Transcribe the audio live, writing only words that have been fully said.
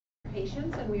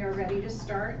patience, and we are ready to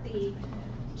start the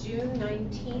June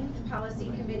 19th Policy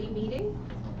Committee meeting.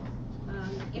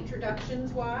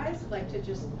 Introductions wise, I'd like to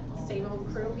just, same old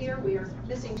crew here. We are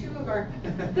missing two of our,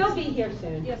 they'll be here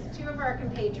soon. Yes, two of our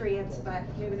compatriots, but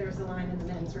maybe there's a line in the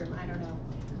men's room, I don't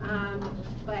know.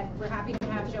 But we're happy to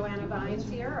have Joanna Vines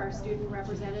here, our student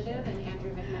representative, and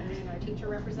Andrew McMenamin, our teacher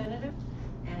representative,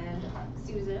 and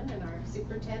Susan, and our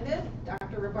superintendent,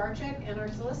 Dr. Rabarchik, and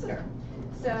our solicitor.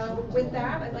 So with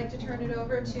that, I'd like to turn it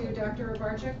over to Dr.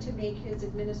 Rabarchik to make his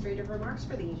administrative remarks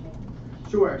for the evening.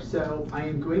 Sure. So I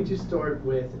am going to start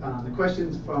with the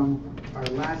questions from our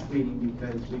last meeting,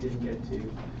 because we didn't get to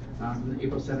the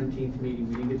April 17th meeting.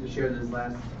 We didn't get to share those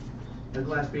at the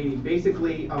last meeting.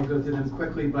 Basically, I'll go through them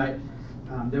quickly, but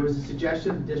there was a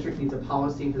suggestion the district needs a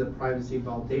policy for the privacy of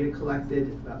all data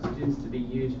collected about students to be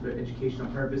used for educational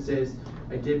purposes.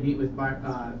 I did meet with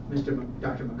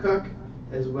Dr. McCook,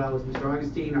 as well as Mr.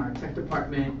 Augustine, our tech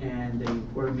department, and they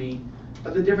informed me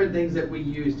of the different things that we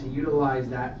use to utilize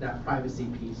that privacy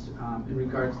piece in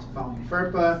regards to following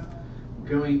FERPA,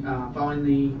 following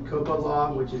the COPA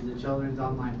law, which is the Children's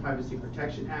Online Privacy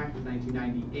Protection Act of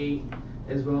 1998,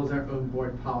 as well as our own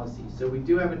board policy. So we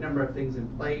do have a number of things in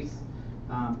place,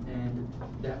 and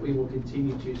that we will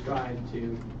continue to strive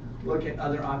to look at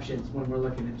other options when we're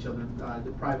looking at children,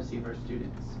 the privacy of our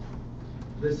students.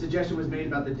 The suggestion was made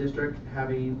about the district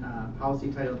having a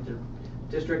policy titled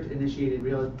District Initiated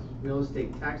Real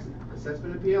Estate Tax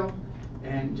Assessment Appeal,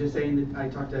 and just saying that I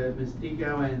talked to Ms.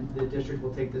 Dico, and the district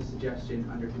will take this suggestion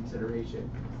under consideration.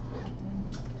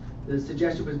 The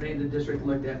suggestion was made the district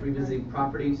looked at revisiting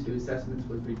properties whose assessments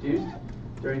was reduced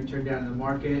during turn down in the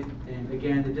market, and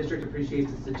again, the district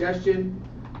appreciates the suggestion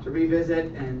to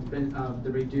revisit and the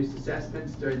reduced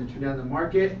assessments during the turn down in the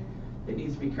market. It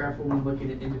needs to be careful when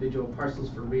looking at individual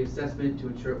parcels for reassessment to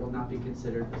ensure it will not be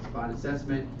considered a spot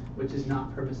assessment, which is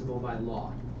not permissible by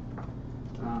law.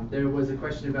 There was a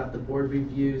question about the board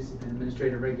reviews and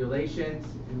administrative regulations,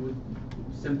 and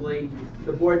simply,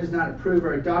 the board does not approve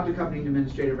or adopt accompanying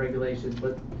administrative regulations,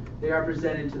 but they are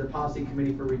presented to the policy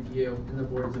committee for review, and the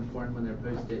board is informed when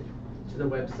they're posted to the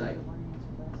website.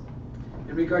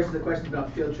 In regards to the question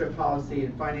about field trip policy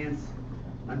and finance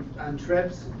on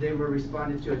trips, they were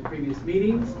responded to at previous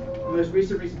meetings. The most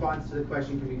recent response to the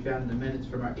question can be found in the minutes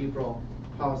from our April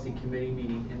policy committee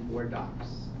meeting in board docs.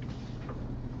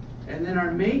 And then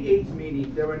our May 8th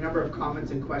meeting, there were a number of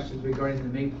comments and questions regarding the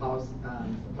May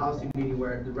policy meeting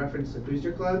where the reference to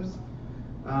booster clubs.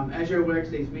 As you're aware,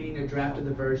 today's meeting, a draft of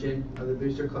the version of the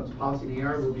booster club's policy in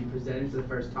AR will be presented for the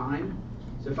first time.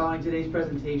 So following today's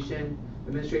presentation,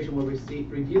 administration will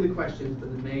review the questions for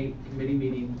the May committee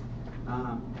meeting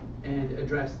and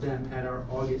address them at our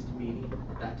August meeting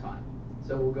at that time.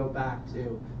 So we'll go back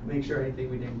to make sure anything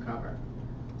we didn't cover.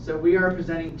 So we are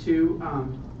presenting two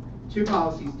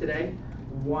policies today.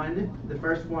 The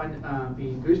first one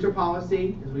being booster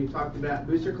policy, as we've talked about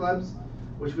booster clubs,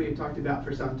 which we have talked about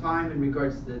for some time in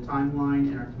regards to the timeline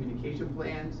and our communication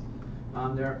plans.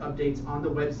 There are updates on the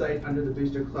website under the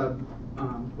booster club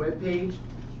webpage,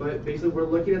 but basically we're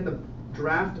looking at the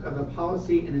draft of a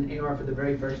policy in an AR for the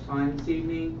very first time this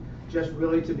evening, just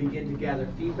really to begin to gather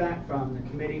feedback from the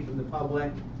committee, from the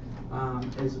public,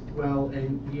 as well,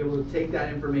 and be able to take that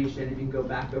information and go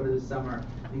back over the summer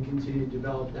and continue to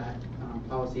develop that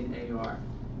policy in AR.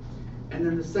 And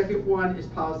then the second one is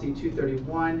policy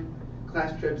 231,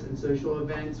 class trips and social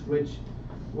events, which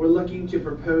we're looking to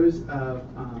propose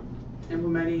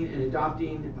implementing and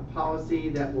adopting a policy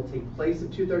that will take place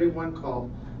of 231 called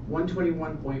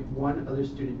 121.1 other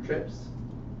student trips.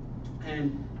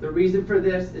 And the reason for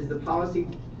this is the policy,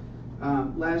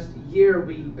 last year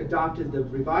we adopted the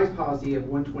revised policy of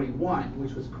 121,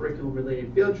 which was curriculum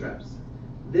related field trips.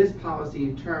 This policy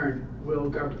in turn will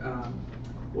go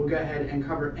ahead and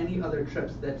cover any other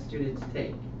trips that students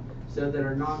take, so that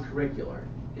are non-curricular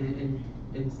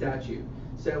in statute.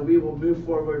 So we will move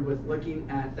forward with looking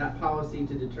at that policy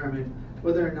to determine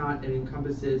whether or not it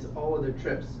encompasses all other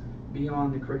trips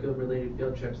beyond the curriculum related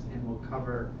field trips, and will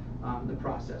cover the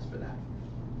process for that.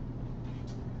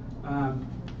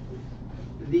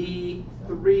 The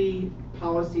three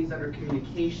policies under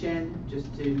communication,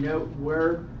 just to note,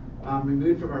 were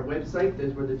removed from our website.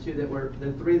 Those were the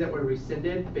three that were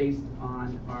rescinded based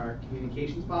on our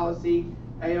communications policy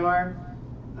AR.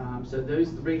 So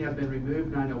those three have been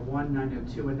removed: 901,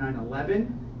 902, and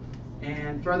 911.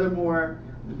 And furthermore,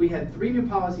 we had three new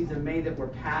policies in May that were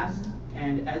passed,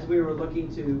 and as we were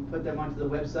looking to put them onto the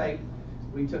website,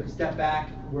 we took a step back.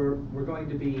 We're going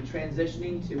to be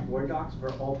transitioning to board docs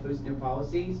for all post new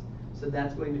policies. So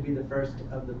that's going to be the first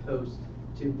of the post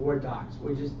to board docs.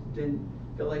 We just didn't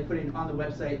feel like putting it on the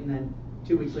website and then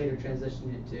 2 weeks later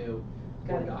transitioning it to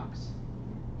Board Docs.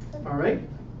 All right?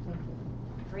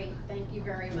 Great, thank you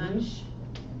very much,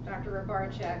 Dr.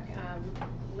 Robarczyk.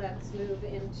 Let's move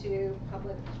into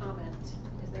public comment.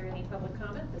 Is there any public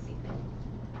comment this evening?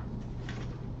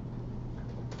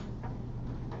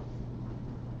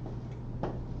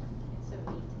 It's so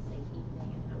neat to say evening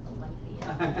and how polite he is.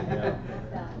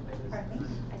 Pardon me?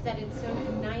 I said it's so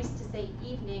nice to say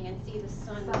evening and see the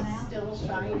sun Out. still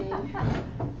shining.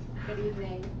 Good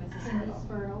evening, Mrs. Cindy Spurl.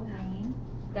 Spurl, Wayne.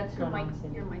 That's your mic,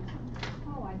 your mic.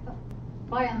 Oh, I thought,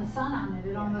 boy, on the sun on it,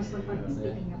 it almost looked like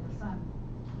speaking of the sun.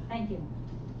 Thank you.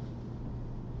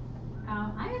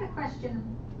 I had a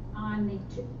question on the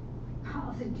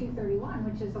policy 231,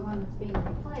 which is the one that's being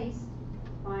replaced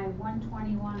by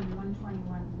 121 and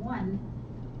 121.1,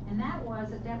 and that was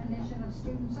a definition of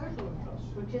student social events,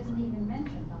 which isn't even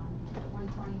mentioned on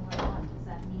 121.1. Does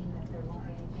that mean that there won't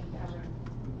be anything covered?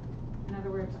 In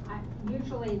other words,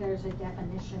 usually there's a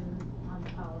definition on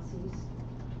the policies,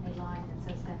 a line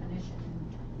that says definition,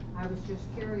 and I was just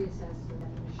curious as to the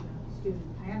definition of student.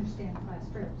 I understand class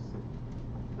trips,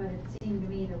 but it seemed to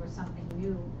me there was something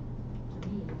new to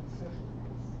me with social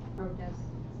events, protests,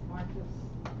 marches.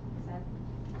 Is that,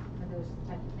 are those the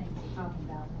type of things you're talking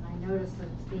about? And I noticed that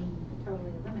it's being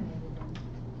totally eliminated in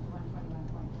 121.1.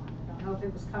 I don't know if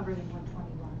it was covered in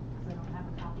 121 because I don't have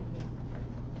a copy here.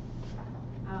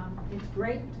 It's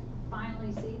great to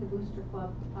finally see the Booster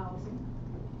Club policy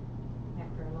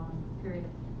after a long period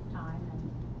of time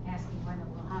and asking when it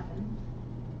will happen.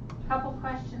 Couple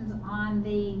questions on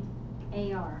the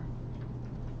AR.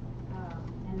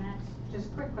 And that's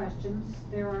just quick questions.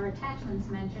 There are attachments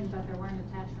mentioned, but there weren't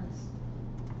attachments.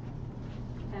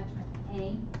 Attachment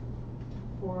A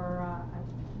for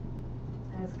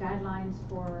as guidelines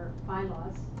for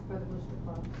bylaws for the booster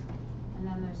clubs. And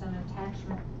then there's an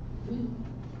attachment B,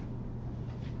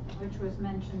 which was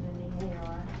mentioned in the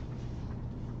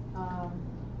AR.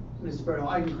 Ms. Spurl,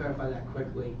 I can clarify that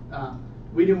quickly.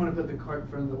 We didn't want to put the cart in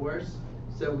front of the horse,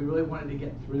 so we really wanted to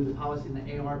get through the policy in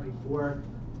the AR before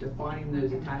defining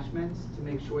those attachments to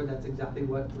make sure that's exactly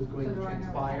what was going to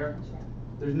transpire.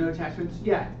 There's no attachments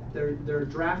yet. They're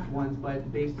draft ones,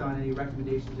 but based on any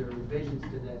recommendations or revisions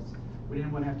to this, we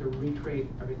didn't want to have to recreate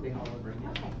everything all over again.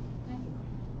 Okay, thank you.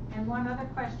 And one other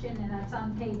question, and that's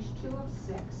on page 2 of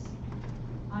 6,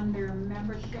 under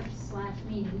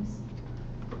membership/meetings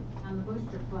on the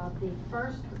Booster Club, the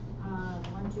first,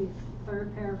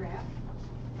 3rd paragraph.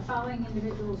 The following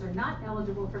individuals are not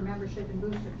eligible for membership in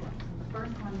Booster Club. And the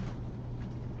first one,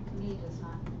 to me, does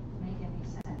not make any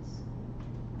sense.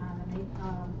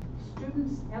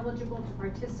 Students eligible to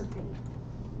participate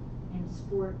in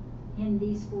sport, in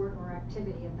the sport or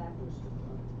activity of that Booster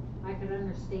Club. I could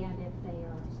understand if they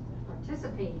are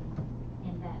participating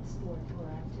in that sport or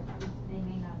activity. They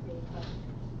may not be, but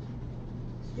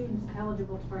students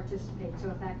eligible to participate, so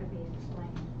if that could be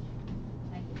explained.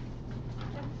 Thank you.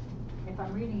 If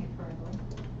I'm reading it correctly,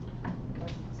 it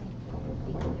doesn't seem to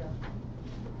be clear.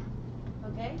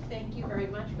 Okay, thank you very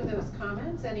much for those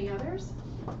comments. Any others?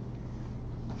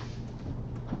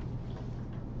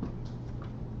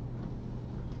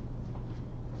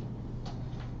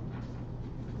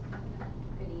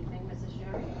 Good evening, Mrs.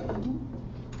 Sherry.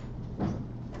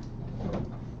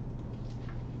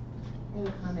 I have a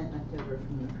comment left over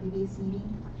from the previous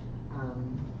meeting.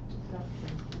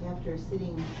 After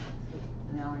sitting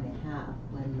an hour and a half,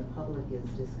 when the public is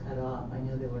just cut off, I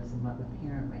know there was a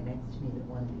parent right next to me that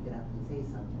wanted to get up and say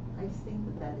something. I just think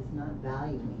that that is not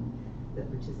valuing the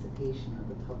participation of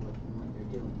the public in what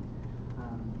they're doing.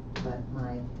 But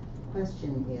my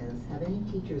question is, have any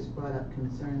teachers brought up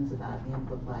concerns about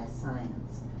Amplify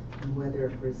Science and whether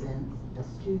it presents a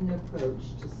student approach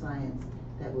to science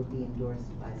that would be endorsed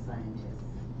by scientists?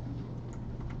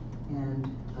 And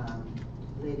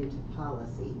related to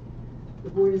policy, the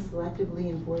board is selectively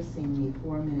enforcing the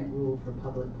 4-minute rule for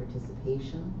public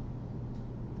participation,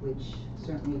 which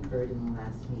certainly occurred in the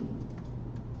last meeting.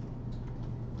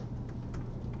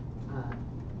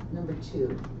 Number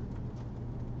 2,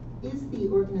 is the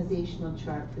organizational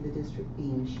chart for the district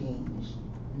being changed?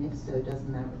 And if so,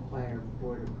 doesn't that require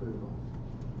board approval?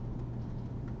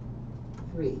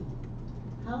 3,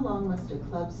 how long must a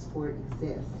club sport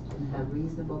exist and have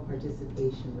reasonable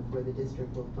participation before the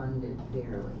district will fund it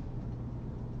fairly?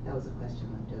 That was a question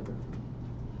left over from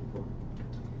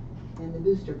before. And the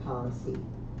booster policy.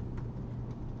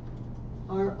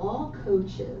 Are all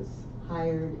coaches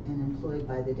hired and employed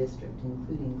by the district,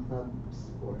 including club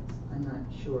sports? I'm not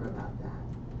sure about that.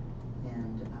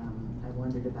 And I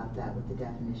wondered about that with the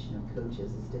definition of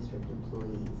coaches as district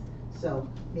employees. So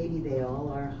maybe they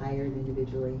all are hired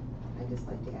individually. I'd just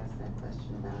like to ask that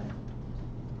question about it.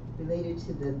 Related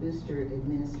to the booster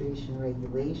administration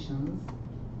regulations,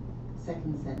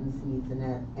 second sentence needs an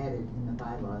edit in the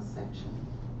bylaws section.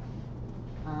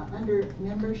 Under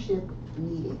membership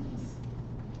meetings,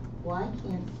 why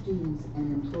can't students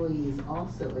and employees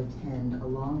also attend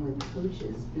along with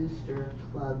coaches booster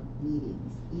club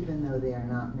meetings, even though they are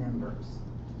not members?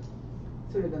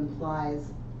 Sort of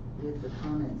implies with the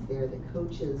comments there that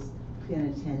coaches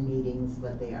can attend meetings,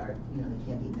 but they are, they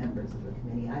can't be members of the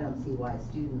committee. I don't see why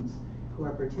students who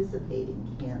are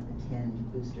participating can't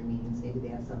attend booster meetings. Maybe they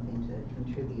have something to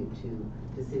contribute to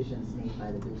decisions made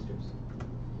by the boosters.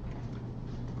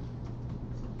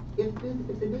 If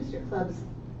the booster clubs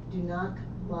do not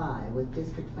comply with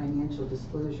district financial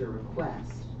disclosure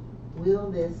request, will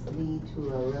this lead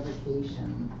to a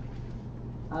revocation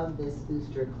of this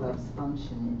booster club's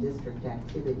function in district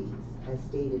activities as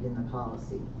stated in the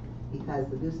policy? Because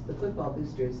the football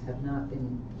boosters have not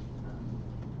been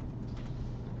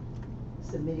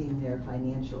submitting their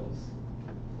financials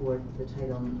for the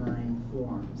Title IX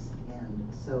forms, and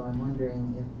so I'm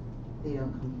wondering if they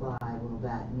don't comply, will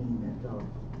that mean that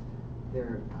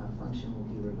their function will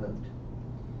be revoked?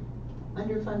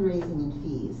 Under fundraising and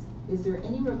fees, is there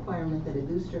any requirement that a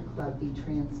booster club be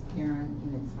transparent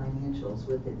in its financials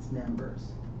with its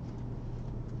members?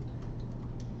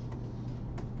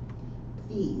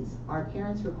 Fees, are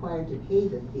parents required to pay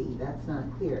the fee? That's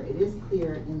not clear. It is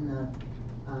clear in the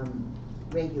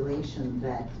regulation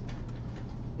that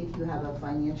if you have a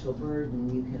financial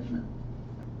burden, you can,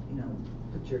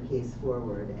 put your case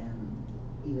forward, and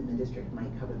even the district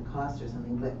might cover the cost or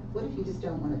something. But what if you just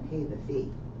don't want to pay the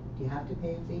fee? Do you have to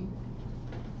pay a fee?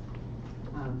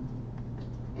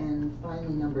 And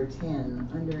finally, number 10,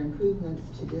 under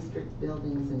improvements to district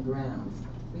buildings and grounds,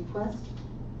 request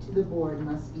to the board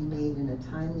must be made in a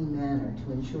timely manner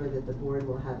to ensure that the board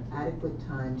will have adequate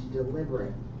time to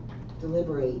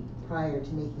deliberate prior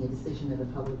to making a decision at a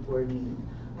public board meeting.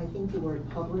 I think the word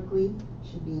publicly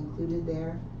should be included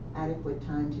there, adequate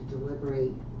time to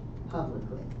deliberate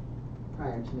publicly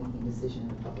prior to making a decision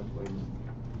at a public board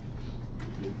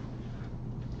meeting.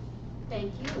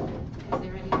 Thank you. Is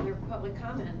there any other public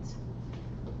comment?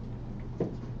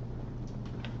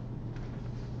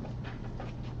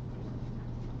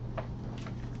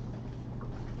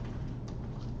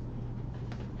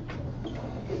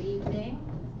 Good evening.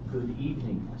 Good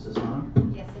evening. Is this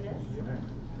on? Yes, it is. Sure.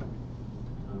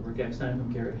 Rick Eckstein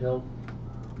from Garrett Hill.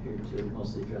 I'm here to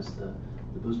mostly address the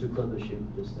Booster Club issue.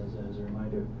 Just as a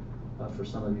reminder, for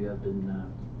some of you, I've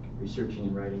been researching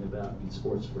and writing about youth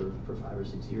sports for 5 or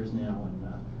 6 years now,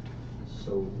 and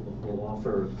so we'll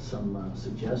offer some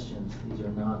suggestions. These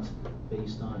are not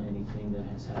based on anything that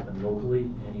has happened locally.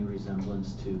 Any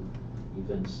resemblance to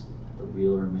events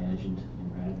real or imagined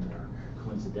in Radnor are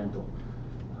coincidental.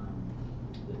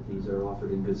 These are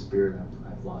offered in good spirit.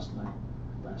 I've lost my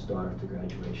last daughter to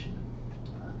graduation,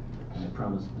 and I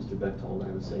promised Mr. Bechtold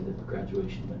I would say that the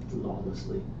graduation went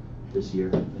flawlessly this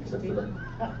year, except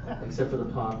for the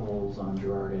potholes on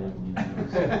Girard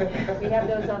Avenue. We have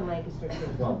those on Lancaster too.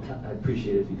 Well, I'd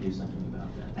appreciate it if you do something about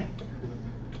that.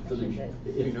 So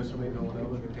you know somebody in Illinois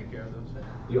who can take care of those?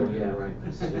 Oh, yeah, right.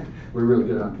 We're really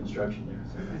good on construction there,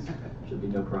 so that should be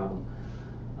no problem.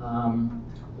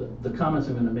 The comments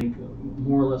I'm going to make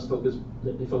more or less focus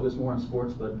more on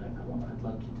sports, but I'd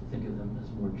like you to think of them as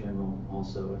more general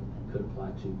also, and could apply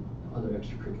to other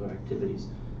extracurricular activities.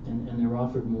 And they're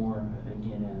offered more,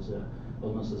 again, as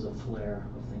almost as a flare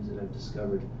of things that I've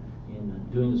discovered in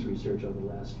doing this research over the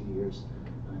last few years,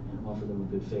 and offer them a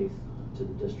good faith to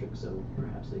the district, so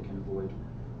perhaps they can avoid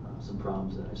some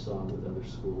problems that I saw with other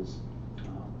schools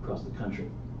across the country.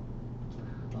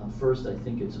 First, I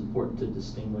think it's important to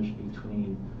distinguish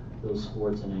between those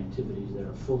sports and activities that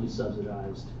are fully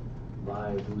subsidized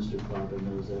by a booster club and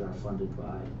those that are funded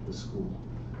by the school,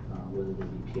 whether they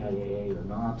be PIAA or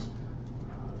not.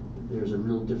 There's a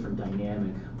real different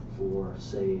dynamic for,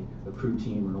 say, a crew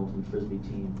team or an ultimate frisbee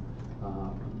team.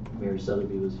 Mary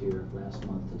Sotheby was here last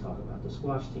month to talk about the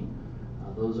squash team.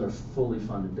 Those are fully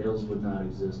funded. Those would not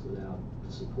exist without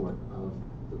the support of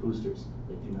the boosters.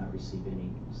 They do not receive any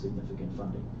significant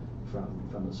funding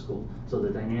from the school. So the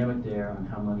dynamic there on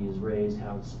how money is raised,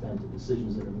 how it's spent, the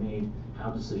decisions that are made,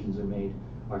 how decisions are made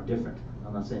are different.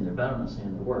 I'm not saying they're better, I'm not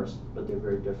saying they're worse, but they're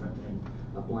very different. And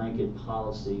a blanket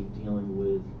policy dealing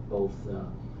with both,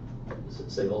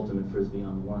 say, ultimate frisbee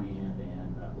on the one hand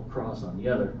and lacrosse on the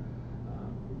other,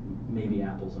 maybe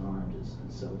apples and oranges.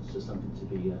 And so it's just something to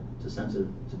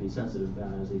be sensitive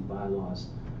about as these bylaws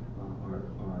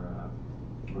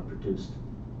are produced.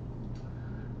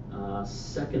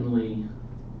 Secondly,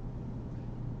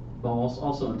 well,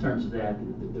 also in terms of that,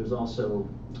 there's also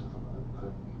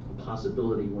a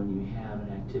possibility when you have an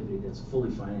activity that's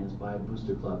fully financed by a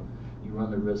booster club, you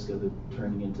run the risk of it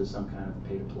turning into some kind of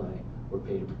pay-to-play or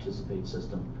pay-to-participate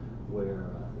system where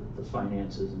the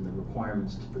finances and the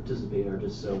requirements to participate are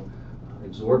just so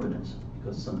exorbitant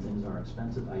because some things are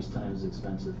expensive. Ice time is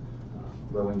expensive.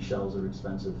 Rowing shells are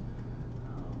expensive.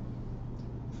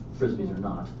 Frisbees are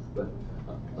not, but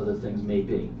other things may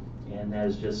be. And that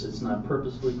is just, it's not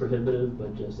purposefully prohibitive,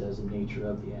 but just as a nature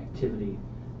of the activity,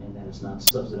 and that it's not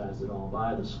subsidized at all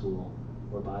by the school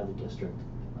or by the district,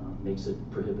 makes it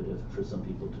prohibitive for some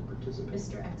people to participate.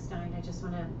 Mr. Eckstein, I just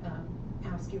want to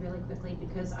ask you really quickly,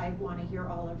 because I want to hear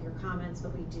all of your comments,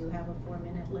 but we do have a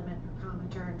 4-minute limit per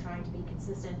commenter and trying to be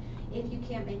consistent. If you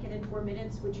can't make it in 4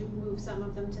 minutes, would you move some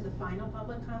of them to the final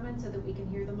public comment so that we can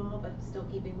hear them all, but still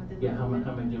keeping within the 4 minutes?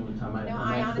 How am I doing with time? No,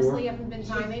 I honestly haven't been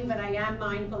timing, but I am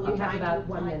mindful of trying to. about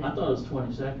 1 minute. I thought it was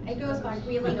 20 seconds. It goes by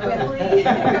really quickly. It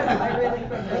goes by really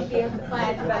quickly.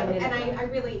 But I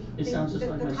really. It sounds just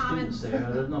like my students say,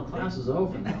 there's no classes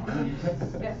over now.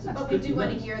 But we do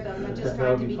want to hear them, but just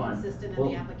trying to be consistent in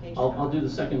the application. I'll do the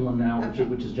second one now, Okay.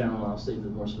 which is general. I'll save the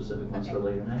more specific ones for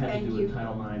later. And I had to do with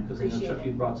Title IX, because I know Chuck,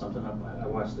 you brought something up. I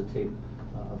watched the tape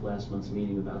of last month's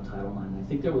meeting about Title IX. I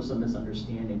think there was some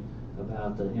misunderstanding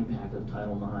about the impact of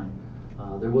Title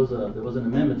IX. There was an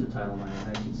amendment to Title IX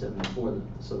in 1974, the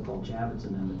so-called Javits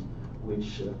Amendment,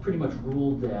 which pretty much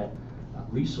ruled that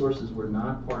resources were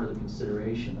not part of the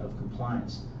consideration of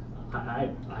compliance. I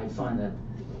find that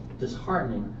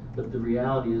disheartening, but the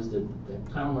reality is that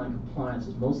Title IX compliance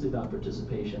is mostly about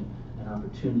participation and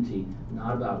opportunity,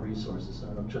 not about resources.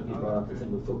 I know Chuck, you brought up the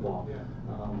thing with football,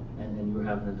 and you were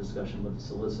having a discussion with the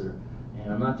solicitor.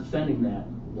 And I'm not defending that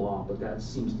law, but that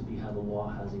seems to be how the law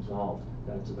has evolved,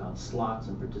 that it's about slots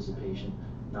and participation,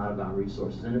 not about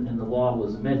resources. And the law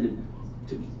was amended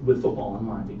with football in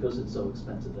mind because it's so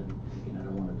expensive, and again, I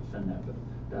don't want to defend that, but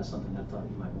that's something I thought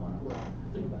you might want to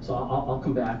think about. So I'll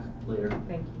come back later.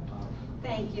 Thank you.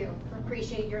 Thank you.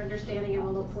 Appreciate your understanding, and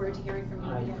we'll look forward to hearing from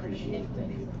you. I appreciate it.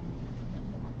 Thank you.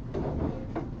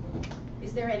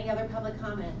 Is there any other public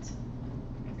comment?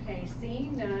 Okay,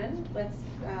 seeing none, let's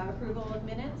approval of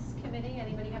minutes committee.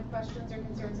 Anybody have questions or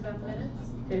concerns about the minutes?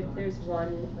 There's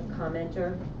one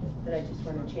commenter that I just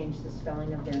want to change the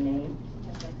spelling of their name.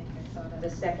 Yes, I think I saw that. The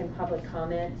second public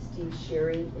comment, Steve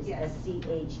Sherry, is Yes.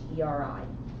 SCHERI.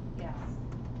 Yes.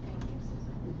 Thank you,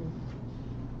 Susan.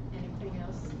 Anything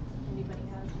else anybody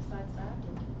has besides that?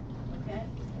 Okay,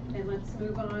 then let's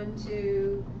move on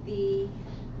to the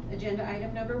agenda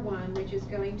item number 1, which is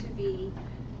going to be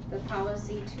the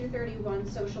policy 231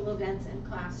 social events and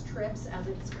class trips as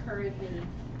it's currently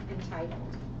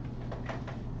entitled.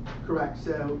 Correct.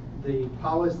 So the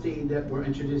policy that we're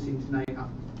introducing tonight,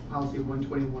 policy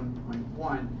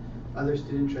 121.1, other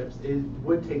student trips,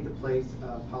 would take the place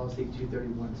of policy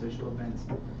 231 social events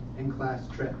and class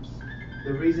trips.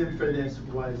 The reason for this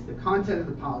was the content of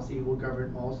the policy will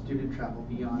govern all student travel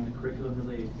beyond the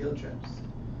curriculum-related field trips.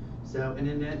 So, and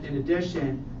in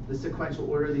addition, the sequential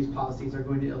order of these policies are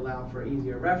going to allow for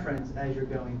easier reference as you're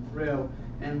going through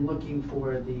and looking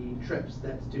for the trips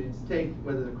that students take,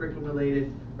 whether they're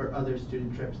curriculum-related or other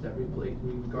student trips that relate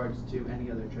in regards to any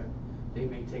other trip they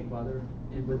may take while they're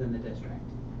within the district.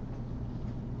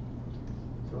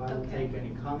 So I will take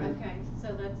any comment. Okay,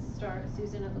 so let's start.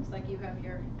 Susan, it looks like you have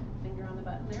your finger on the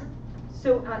button there.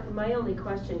 So my only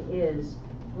question is,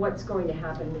 what's going to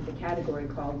happen with the category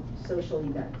called social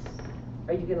events?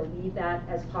 Are you going to leave that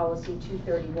as policy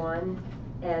 231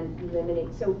 and eliminate?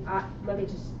 So let me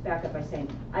just back up by saying,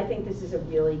 I think this is a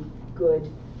really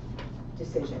good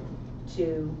decision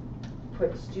to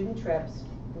put student trips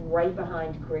right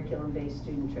behind curriculum-based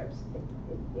student trips.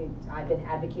 I've been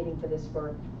advocating for this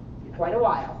for quite a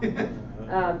while.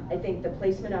 I think the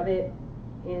placement of it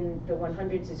in the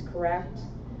 100s is correct.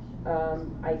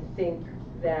 I think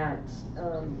that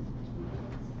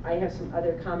I have some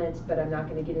other comments, but I'm not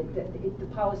going to get it. The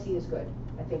policy is good.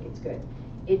 I think it's good.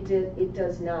 It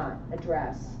does not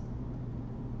address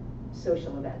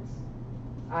social events,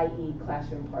 i.e.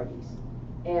 classroom parties.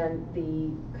 And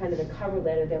the kind of the cover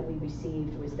letter that we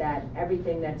received was that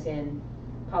everything that's in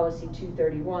policy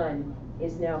 231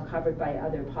 is now covered by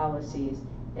other policies.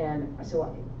 And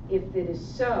so if it is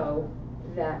so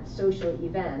that social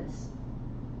events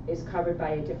is covered by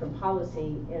a different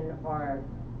policy in our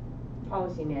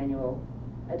policy manual,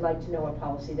 I'd like to know what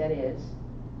policy that is.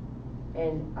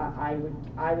 And I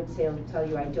would say, I'll tell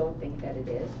you, I don't think that it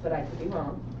is, but I could be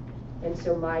wrong. And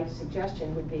so my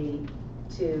suggestion would be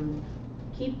to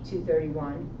keep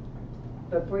 231,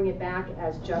 but bring it back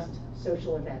as just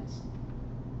social events.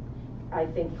 I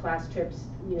think class trips,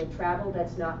 travel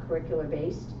that's not curricular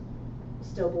based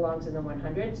still belongs in the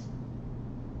 100s.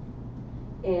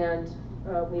 And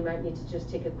we might need to just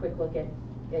take a quick look at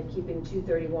keeping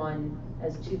 231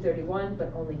 as 231,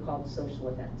 but only called social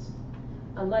events.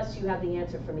 Unless you have the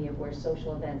answer for me of where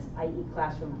social events, i.e.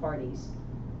 classroom parties,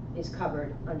 is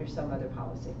covered under some other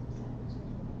policy.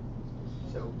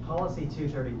 So policy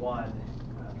 231,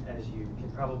 as you can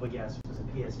probably guess, was a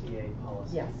PSBA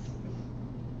policy. Yes.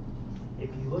 If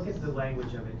you look at the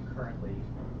language of it currently,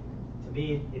 to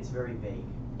me, it's very vague.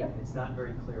 Yep. It's not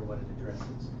very clear what it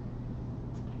addresses.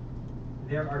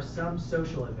 There are some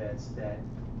social events that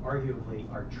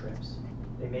arguably are trips.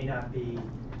 They may not be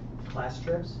class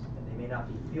trips, and they may not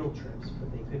be field trips,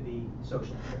 but they could be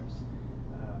social trips.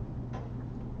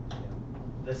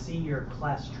 The senior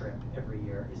class trip every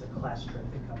year is a class trip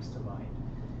that comes to mind.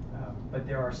 But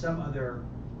there are some other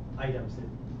items that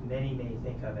many may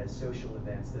think of as social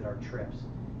events that are trips.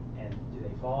 And do they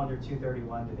fall under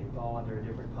 231? Do they fall under a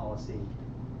different policy?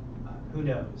 Who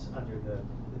knows under the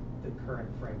current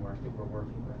framework that we're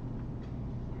working with.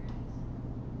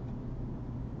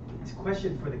 It's a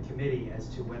question for the committee as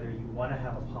to whether you want to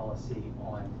have a policy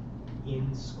on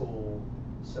in-school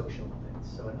social events.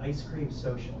 So an ice cream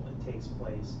social that takes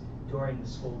place during the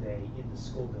school day in the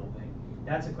school building.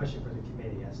 That's a question for the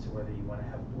committee as to whether you want to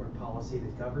have board policy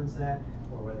that governs that,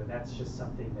 or whether that's just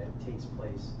something that takes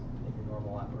place in the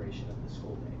normal operation of the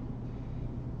school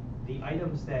day. The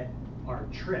items that are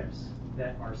trips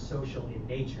that are social in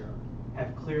nature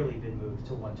have clearly been moved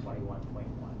to 121.1.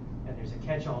 And there's a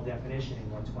catch-all definition in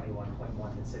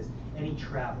 121.1 that says any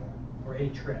travel or any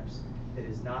trips that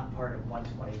is not part of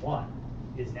 121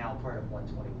 is now part of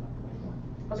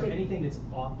 121.1. So Okay. anything that's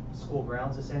off school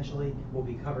grounds essentially will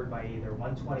be covered by either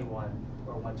 121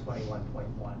 or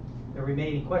 121.1. The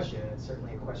remaining question, and it's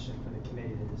certainly a question for the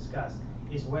committee to discuss,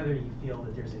 is whether you feel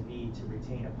that there's a need to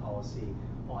retain a policy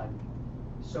on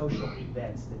social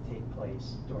events that take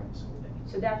place during the school day.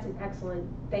 So that's an excellent,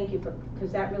 thank you for,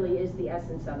 because that really is the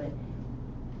essence of it.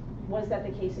 Was that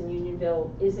the case in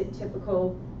Unionville? Is it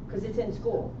typical? Because it's in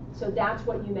school. So that's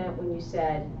what you meant when you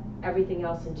said everything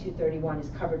else in 231 is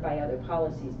covered by other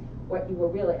policies. What you were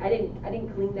really, I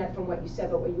didn't glean that from what you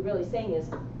said, but what you're really saying is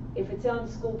if it's on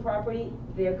school property,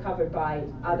 they're covered by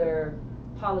other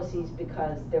policies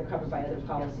because they're covered by other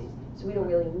policies. So we don't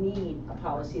really need a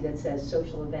policy that says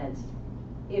social events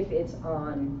if it's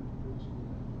on,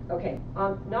 okay,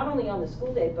 not only on the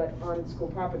school day, but on school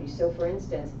property. So for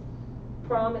instance,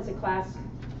 prom is a class,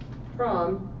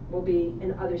 prom will be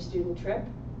an other student trip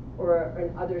or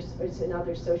it's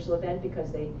another social event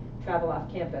because they travel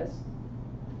off campus.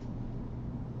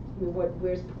 I mean,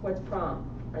 what's prom?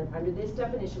 Under this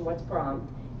definition, what's prom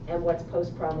and what's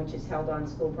post-prom, which is held on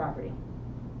school property?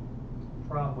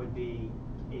 Prom would be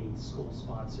a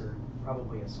school-sponsored,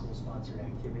 probably a school-sponsored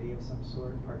activity of some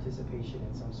sort, participation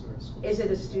in some sort of school. Is it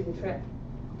a student trip?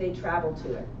 They travel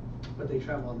to it. But they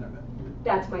travel on their own.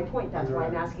 That's my point. That's why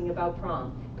I'm asking about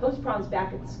prom. Post-prom's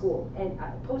back at the school, and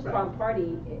post-prom Right.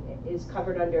 party is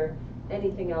covered under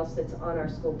anything else that's on our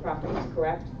school properties,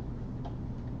 correct?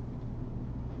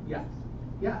 Yes.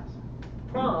 Yes.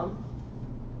 Prom,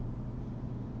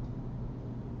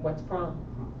 what's prom?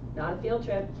 Not a field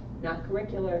trip, not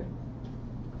curricular.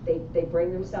 They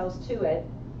bring themselves to it.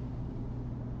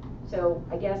 So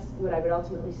I guess what I would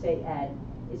ultimately say, Ed,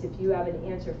 is if you have an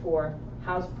answer for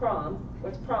how's prom,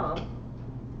 what's prom,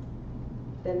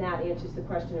 then that answers the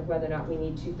question of whether or not we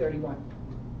need 231.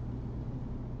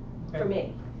 For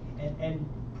me. And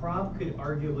prom could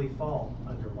arguably fall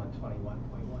under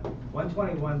 121.1.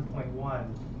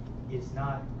 121.1 is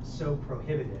not so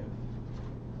prohibitive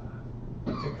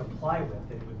to comply with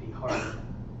that it would be hard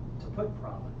to put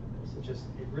prom under this.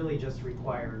 It really just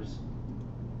requires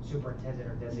superintendent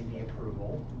or designee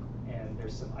approval, and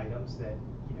there's some items that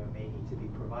may need to be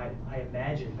provided. I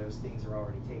imagine those things are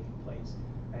already taking place.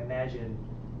 I imagine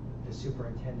the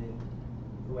superintendent,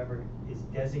 whoever is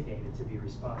designated to be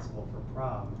responsible for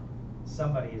prom,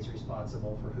 somebody is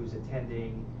responsible for who's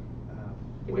attending,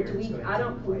 where it's going to take place.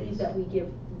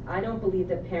 I don't believe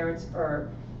that parents are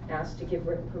asked to give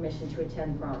written permission to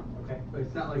attend prom. Okay, but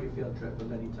it's not like a field trip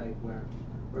of any type where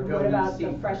we're And going what about to see.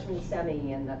 the freshman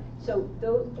semi and so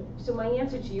my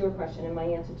answer to your question and my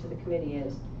answer to the committee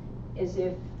is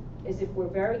if we're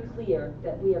very clear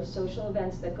that we have social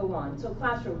events that go on. So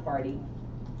classroom parties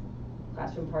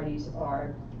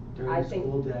are, During the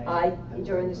school day.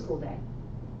 during the school day.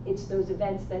 It's those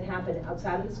events that happen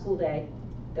outside of the school day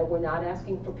that we're not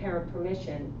asking for parent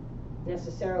permission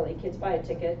necessarily. Kids buy a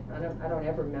ticket, I don't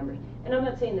ever remember. And I'm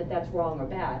not saying that that's wrong or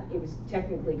bad. It was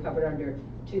technically covered under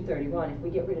 231. If we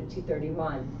get rid of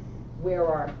 231, where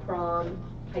are prom,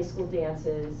 high school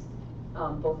dances,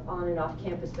 both on and off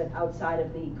campus, but outside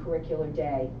of the curricular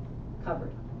day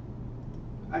covered.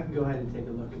 I can go ahead and take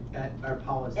a look at our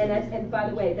policy. And by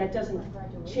the way, that doesn't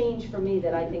change for me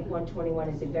that I think 121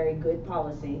 is a very good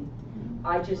policy.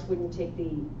 I just wouldn't take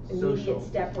the immediate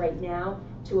step right now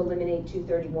to eliminate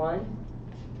 231.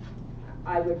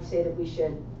 I would say that we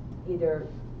should either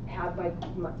have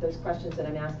those questions that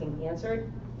I'm asking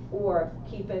answered, or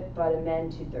keep it but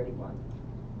amend 231.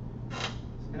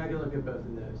 And I can look at both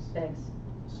of those. Thanks.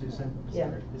 Susan,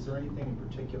 is there anything in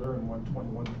particular in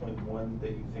 121.1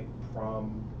 that you think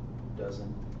prom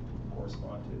doesn't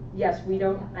correspond to? Yes, we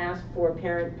don't ask for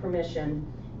parent permission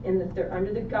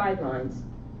under the guidelines.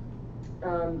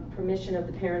 Permission of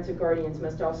the parents or guardians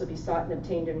must also be sought and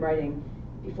obtained in writing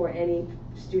before any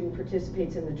student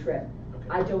participates in the trip. Okay.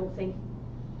 I don't think,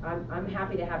 I'm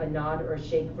happy to have a nod or a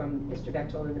shake from Mr.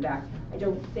 Bechtold in the back. I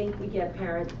don't think we get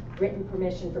written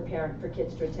permission for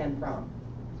kids to attend prom.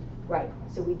 Right,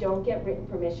 so we don't get written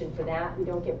permission for that. We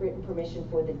don't get written permission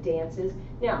for the dances.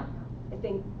 Now, I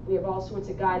think we have all sorts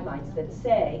of guidelines that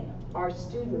say our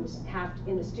students have to,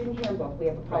 in the student handbook, we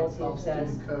have a policy that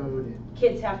says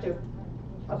kids have to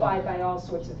abide by all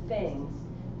sorts of things.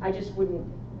 I just wouldn't,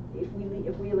 if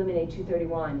we eliminate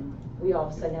 231, we all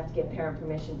of a sudden have to get parent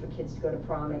permission for kids to go to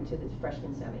prom and to the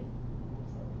freshman semi.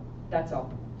 That's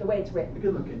all, the way it's written. We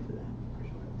could look into that.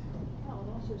 Well,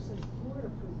 it also says board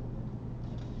approval.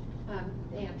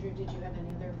 Andrew, did you have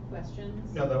any other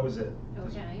questions? No, that was it.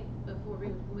 Okay, before we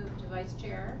move to Vice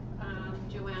Chair,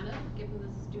 Joanna, given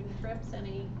the student trips,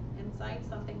 any insights,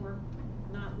 something we're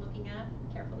not looking at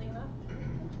carefully enough? I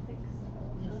don't think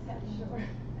so. Okay, sure.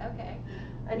 Okay.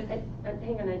 And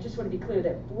hang on, I just want to be clear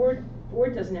that board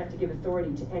doesn't have to give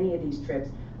authority to any of these trips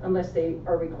unless they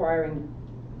are requiring,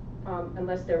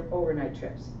 unless they're overnight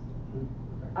trips.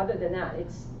 Mm-hmm. Other than that,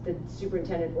 it's the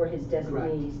superintendent or his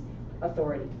designee's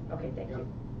authority. Okay, thank you.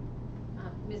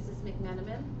 Mrs.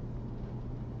 McMenamin?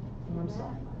 I'm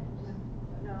sorry.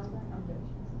 No, I'm good.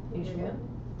 You sure?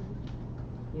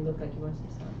 You look like you want to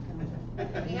say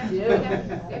something. We have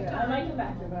I might come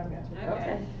back to it, but I'm good.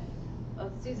 Okay.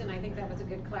 Well, Susan, I think that was a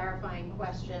good clarifying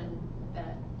question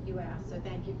that you asked, so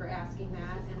thank you for asking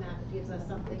that, and that gives us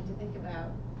something to think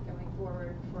about going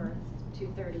forward for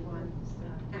 231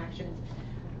 action.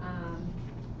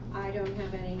 I don't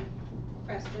have any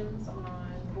questions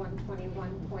on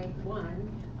 121.1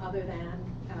 other than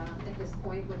at this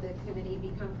point, would the committee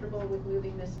be comfortable with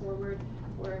moving this forward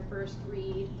for a first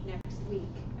read next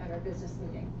week at our business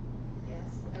meeting?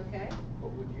 Yes, okay.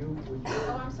 But would you?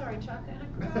 Oh, I'm sorry, Chuck, I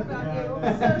forgot about you,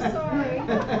 I'm so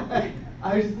sorry.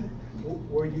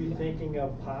 Were you thinking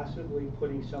of possibly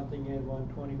putting something in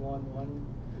 121.1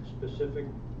 specific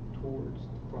towards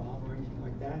prom or anything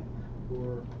like that?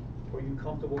 Or are you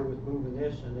comfortable with moving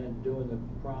this and then doing the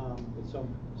prom with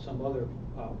some other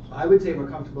policy? I would say we're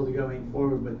comfortable to going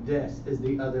forward with this as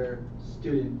the other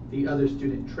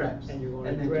student trips. And you're going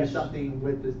to then address do something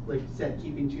with this, like you said,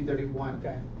 keeping 231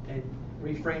 okay. and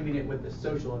reframing it with the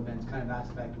social events kind of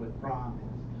aspect with prom and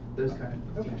those kind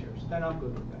of features. Then I'm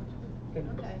good with that.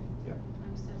 Okay. Yeah.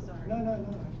 I'm so sorry. No, that's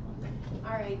fine.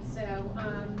 All right, so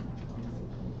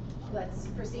let's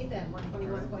proceed then.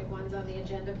 121.1 is on the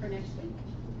agenda for next week.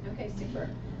 Okay, super.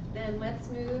 Then let's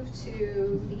move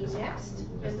to the next.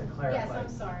 Just to clarify. Yes, I'm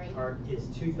sorry. Is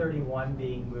 231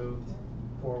 being moved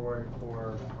forward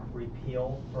for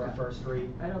repeal for a first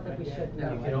read? I don't think we should.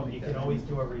 No. You can always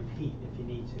do a repeat if you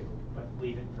need to, but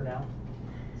leave it for now.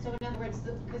 So in other words,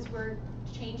 because we're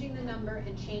changing the number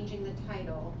and changing the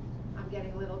title, I'm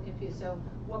getting a little confused. So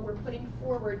what we're putting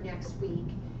forward next week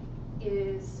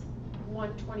is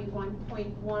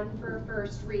 121.1 for a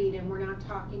first read, and we're not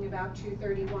talking about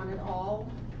 231 at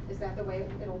all? Is that the way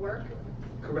it'll work?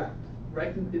 Correct.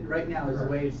 Right now is the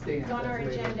way it stands. So on That's our the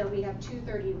way it is. agenda, we have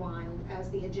 231 as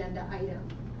the agenda item.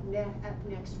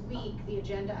 Next week, the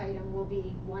agenda item will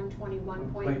be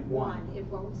 121.1. It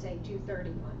won't say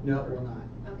 231. No, it will not.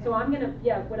 Okay. So I'm gonna,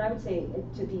 what I would say,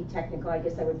 to be technical, I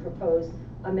guess I would propose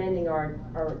amending our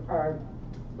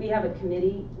we have a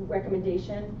committee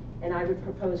recommendation, and I would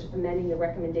propose amending the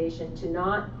recommendation to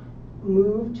not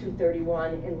move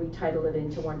 231 and retitle it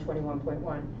into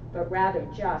 121.1, but rather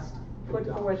just put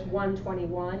forth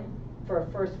 121 for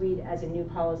a first read as a new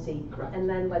policy. Correct. And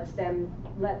then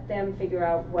let them figure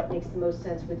out what makes the most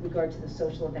sense with regard to the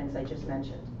social events I just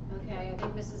mentioned. Okay, I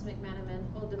think Mrs.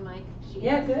 McMenamin, hold the mic.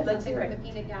 Yeah, good. Let's hear in it. the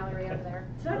peanut gallery over there.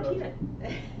 It's not peanut.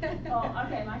 Well,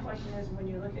 okay, my question is, when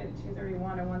you look at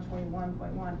 231 and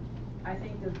 121.1, I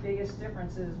think the biggest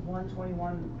difference is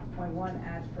 121.1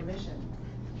 adds permission.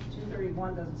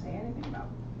 231 doesn't say anything about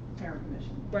parent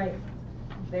permission. Right.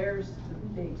 There's the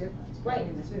big difference Right.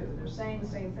 between the two. They're saying the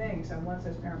same thing, except one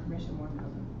says parent permission, one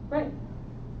doesn't. Right.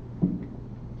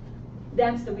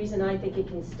 That's the reason I think it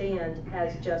can stand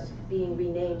as just being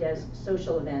renamed as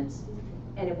social events,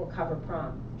 and it will cover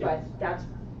prom. But that's,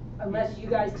 unless you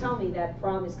guys tell me that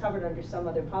prom is covered under some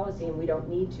other policy and we don't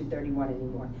need 231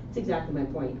 anymore. That's exactly my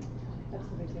point. That's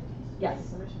the big difference. Yes.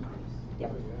 Permission.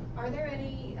 Yep. Are there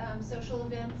any social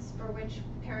events for which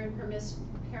parent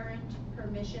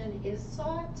permission is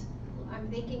sought? I'm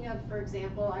thinking of, for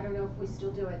example, I don't know if we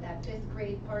still do it, that 5th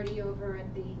grade party over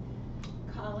at the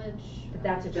college. But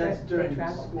that's a That's trip, during they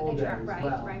travel. school They day tra- as right,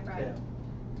 well. right, right. Yeah.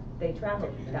 They travel,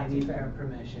 And that's they a need trip. parent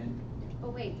permission. Oh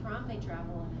wait, prom they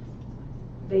travel on.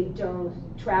 They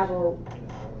don't travel,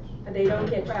 they don't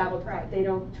get traveled, Right. they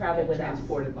don't travel with us.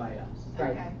 Transported by us.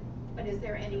 Right. Okay, but is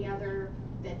there any other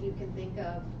that you can think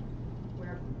of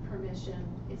where permission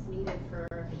is needed for?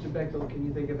 Mr. Bechtel, can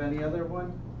you think of any other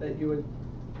one that you would?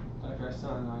 Like our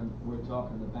son and I were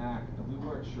talking in the back, and we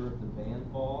weren't sure if the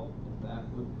band ball, if that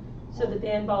would. So the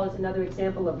band ball is another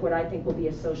example of what I think will be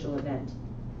a social event.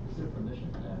 Is there permission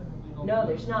for that? We don't No, know.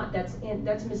 there's not. That's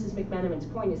Mrs. McMenamin's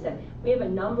point, is that we have a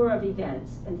number of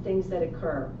events and things that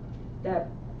occur that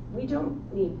we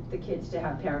don't need the kids to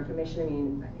have parent permission. I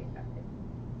mean,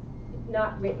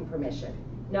 not written permission,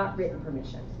 not written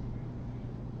permission.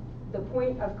 The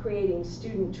point of creating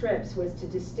student trips was to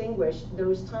distinguish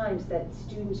those times that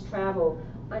students travel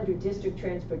under district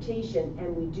transportation,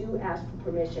 and we do ask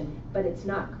for permission, but it's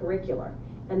not curricular.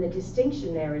 And the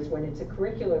distinction there is when it's a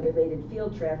curricular-related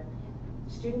field trip,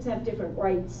 students have different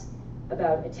rights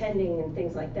about attending and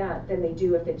things like that than they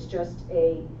do if it's just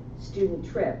a student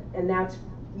trip. And that's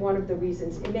one of the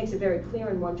reasons, it makes it very clear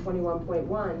in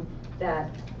 121.1 that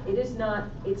it is not,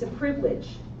 it's a privilege,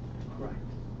 Right.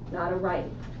 not a right.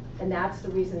 And that's the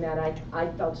reason that I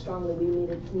felt strongly we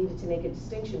needed to make a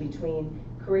distinction between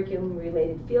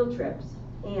curriculum-related field trips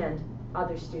and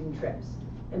other student trips.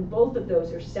 And both of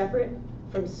those are separate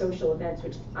from social events,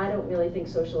 which I don't really think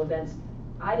social events,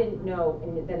 I didn't know,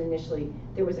 and then initially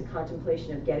there was a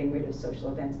contemplation of getting rid of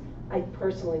social events. I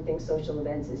personally think social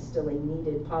events is still a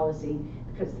needed policy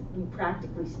because we,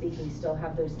 practically speaking, still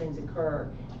have those things occur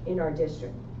in our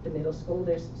district. The middle school,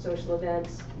 there's social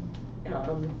events.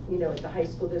 You know, at the high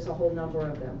school, there's a whole number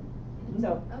of them.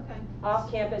 So, Okay.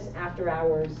 off campus, after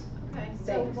hours. Okay, so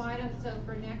Thanks. why don't, so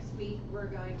for next week, we're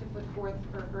going to put forth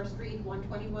for first read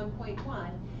 121.1.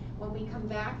 When we come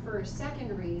back for a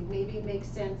second read, maybe it makes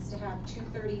sense to have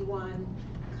 231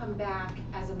 come back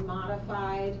as a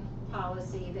modified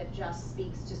policy that just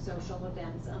speaks to social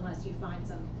events, unless you find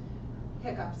some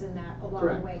hiccups in that along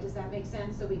Correct. the way. Does that make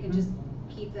sense? So we can just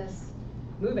keep this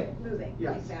Moving. moving?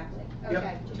 Yes. Exactly. Yep.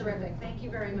 Okay, terrific. Thank you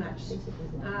very much.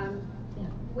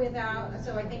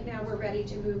 So I think now we're ready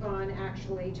to move on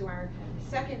actually to our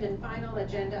second and final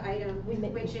agenda item,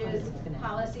 which is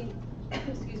policy,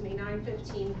 excuse me,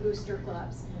 915 booster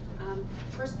clubs.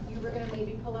 First, you were gonna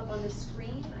maybe pull up on the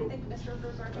screen, I think, Mr.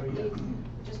 Berger,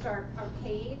 just our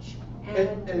page.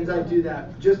 And as I do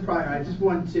that, just prior, I just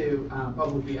want to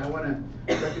publicly, I want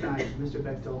to recognize Mr.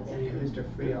 Bechtel and Mr.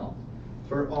 Friel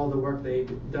for all the work they've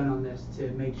done on this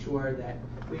to make sure that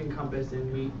we encompass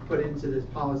and we put into this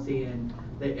policy and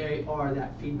they are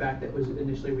that feedback that was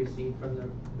initially received from the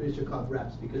booster club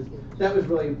reps, because that was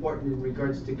really important in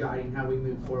regards to guiding how we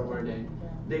move forward. And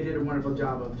they did a wonderful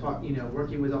job of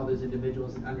working with all those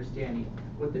individuals and understanding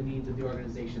what the needs of the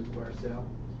organizations were. So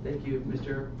thank you,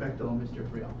 Mr. Bechtel and Mr.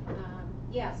 Friel.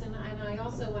 Yes, and I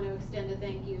also want to extend a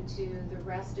thank you to the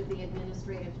rest of the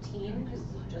administrative team, because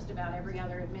just about every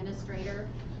other administrator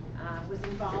was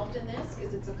involved in this,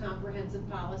 because it's a comprehensive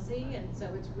policy, and so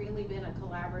it's really been a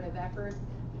collaborative effort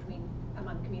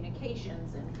among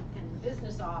communications and the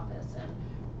business office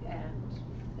and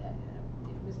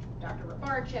Dr.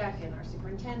 Rabarczyk and our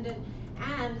superintendent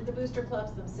and the booster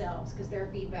clubs themselves, because their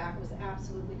feedback was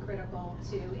absolutely critical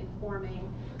to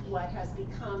informing what has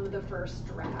become the first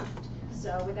draft.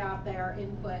 So without their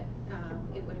input,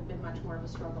 it would have been much more of a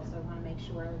struggle, so I want to make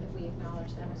sure that we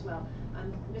acknowledge them as well.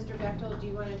 Mr. Bechtel, do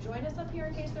you want to join us up here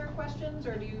in case there are questions,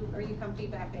 or are you comfy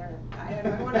back there? I don't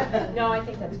know. I wanna... No, I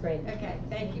think that's great. Okay,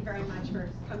 thank you very much for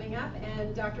coming up.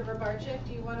 And Dr. Rabarczyk,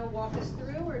 do you want to walk us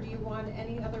through, or do you want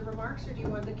any other remarks, or do you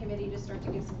want the committee to start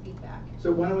to give some feedback?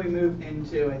 So why don't we move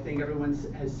into, I think everyone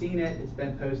has seen it, it's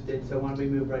been posted, so why don't we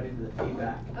move right into the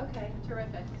feedback? Okay,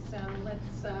 terrific. So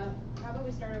let's, how about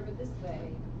we start over this way?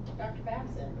 Dr.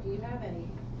 Babson, do you have any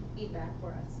feedback for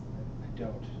us? I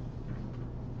don't.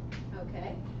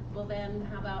 Okay, well then,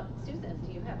 how about Susan,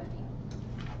 do you have any?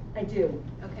 I do.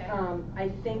 Okay. I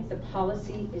think the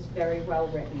policy is very well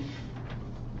written.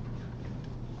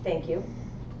 Thank you.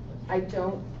 I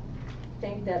don't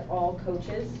think that all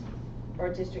coaches are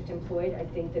district employed. I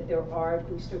think that there are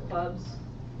booster clubs,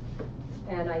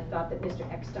 and I thought that Mr.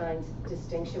 Eckstein's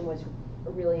distinction was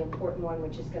a really important one,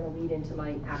 which is going to lead into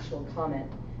my actual comment.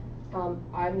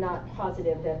 I'm not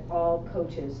positive that all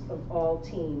coaches of all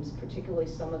teams, particularly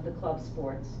some of the club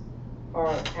sports,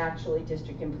 are actually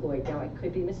district employed. Now, I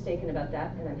could be mistaken about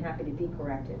that, and I'm happy to be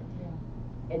corrected.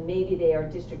 Yeah. And maybe they are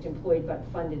district employed but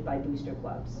funded by booster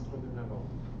clubs.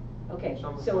 Okay,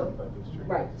 so,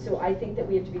 right, so I think that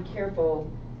we have to be careful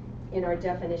in our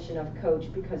definition of coach,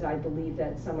 because I believe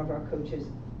that some of our coaches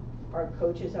are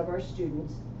coaches of our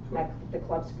students at the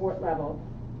club sport level,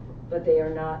 but they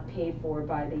are not paid for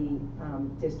by the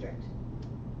district.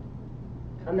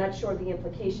 I'm not sure of the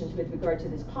implications with regard to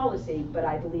this policy, but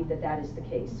I believe that that is the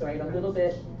case. So I had a little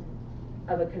bit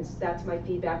of that's my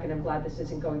feedback, and I'm glad this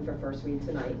isn't going for first read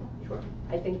tonight. Sure.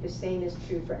 I think the same is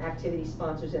true for activity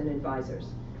sponsors and advisors.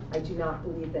 I do not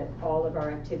believe that all of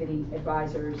our activity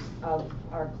advisors of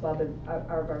our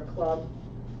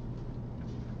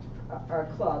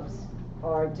clubs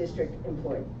are district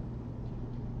employed.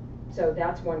 So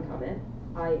that's one comment.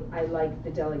 I like the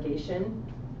delegation.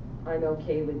 I'm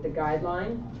okay with the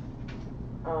guideline.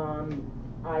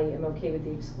 I am okay with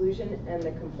the exclusion and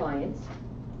the compliance.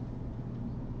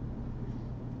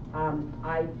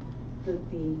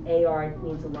 The AR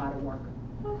needs a lot of work.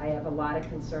 I have a lot of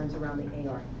concerns around the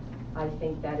AR. I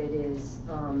think that it is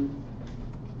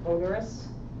onerous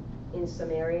in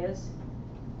some areas.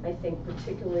 I think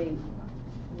particularly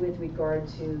with regard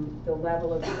to the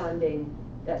level of funding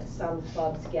that some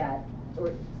clubs get,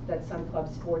 or that some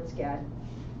club sports get.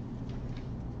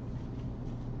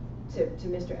 To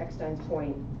Mr. Eckstein's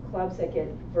point, clubs that get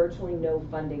virtually no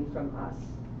funding from us,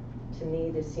 to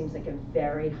me this seems like a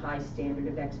very high standard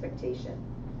of expectation.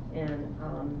 And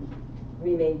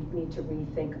we may need to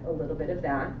rethink a little bit of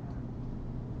that.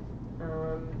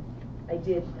 I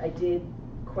did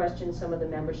question some of the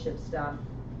membership stuff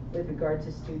with regard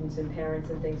to students and parents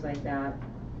and things like that.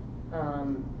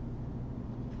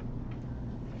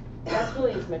 That's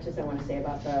really as much as I want to say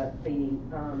about the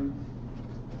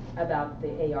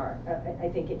AR. I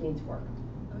think it needs work,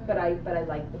 but I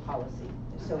like the policy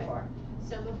so far.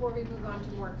 So before we move on to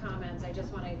more comments, I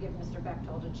just want to give Mr.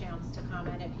 Bechtold a chance to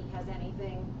comment if he has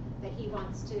anything that he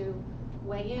wants to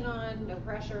weigh in on. No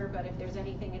pressure, but if there's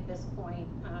anything at this point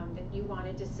that you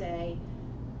wanted to say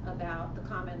about the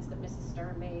comments that Mrs.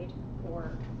 Stern made,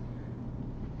 or.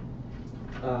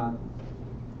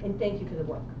 And thank you for the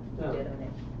work you did on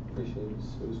it. Appreciate it.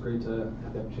 It was great to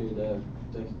have the opportunity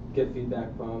to get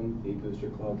feedback from the booster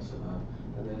clubs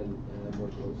and then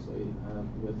work closely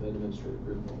with the administrative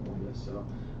group on this. So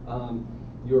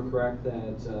you are correct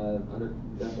that under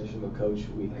the definition of a coach,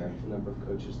 we have a number of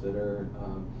coaches that are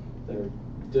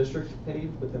district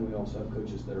paid, but then we also have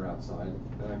coaches that are outside.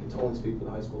 And I can only speak for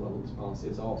the high school level. This policy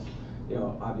is all,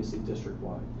 obviously district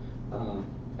wide.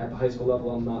 At the high school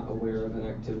level, I'm not aware of an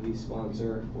activity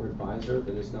sponsor or advisor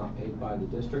that is not paid by the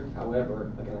district. However,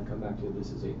 again, I come back to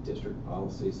this is a district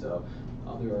policy, so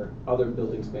other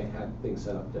buildings may have things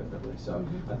set up differently. So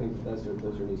I think those are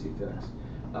an easy fix.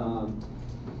 I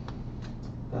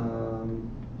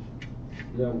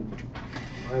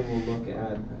will look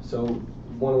at, so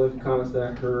one of the comments that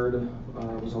I heard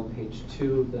was on page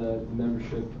 2 of the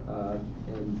membership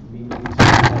and meetings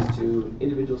as to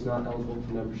individuals not eligible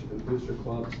for membership in booster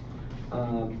clubs.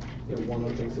 One of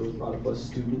the things that was brought up was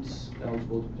students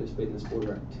eligible to participate in the sport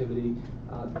or activity.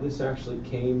 This actually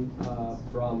came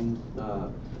from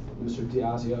Mr.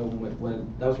 Diazio when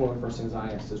that was one of the first things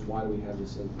I asked is why do we have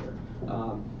this in here?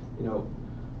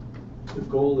 The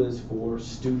goal is for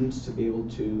students to be able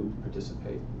to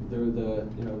participate. They're the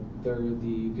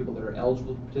people that are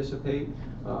eligible to participate.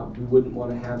 We wouldn't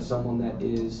want to have someone that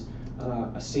is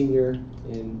a senior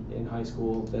in high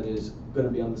school that is going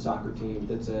to be on the soccer team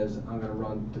that says, I'm going to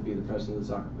run to be the president of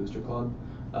the soccer booster club.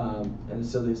 And as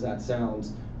silly as that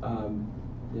sounds,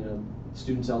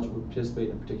 students eligible to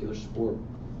participate in a particular sport,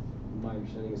 my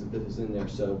understanding is that this is in there,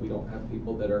 so we don't have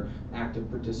people that are active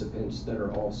participants that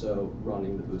are also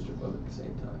running the booster club at the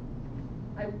same time.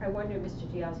 I wonder, Mr.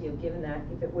 Diazio, given that,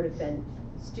 if it would have been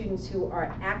students who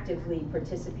are actively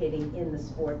participating in the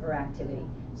sport or activity.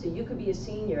 So you could be a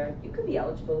senior, you could be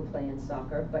eligible to play in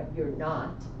soccer, but you're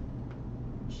not.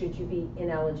 Should you be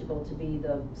ineligible to be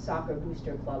the soccer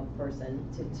booster club person,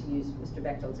 to use Mr.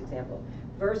 Bechtold's example,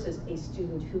 versus a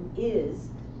student who is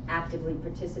actively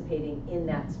participating in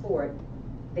that sport,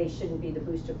 they shouldn't be the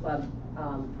booster club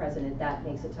president. That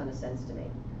makes a ton of sense to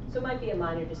me. So it might be a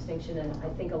minor distinction, and I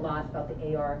think a lot about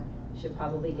the AR should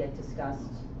probably get discussed.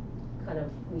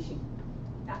 We should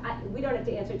we don't have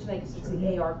to answer it tonight because it's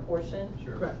the AR portion.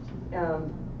 Sure. Correct.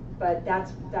 But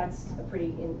that's a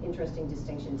pretty interesting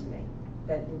distinction to me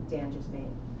that Dan just made.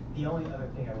 The only other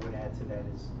thing I would add to that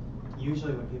is,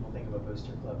 usually when people think of a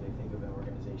booster club, they think of an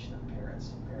organization of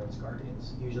parents,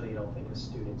 guardians. Usually you don't think of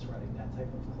students running that type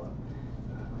of club.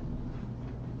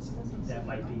 That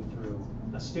might be through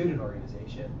a student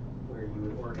organization where you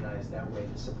would organize that way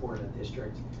to support a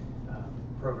district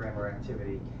program or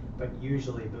activity. But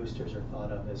usually boosters are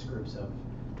thought of as groups of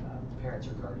parents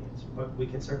or guardians. But we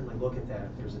can certainly look at that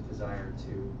if there's a desire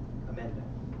to amend that.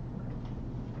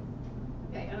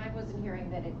 Okay, and I wasn't hearing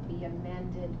that it be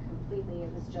amended completely,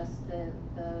 it was just the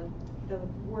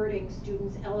wording,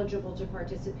 students eligible to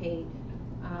participate,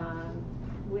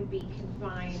 would be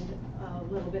confined a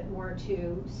little bit more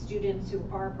to students who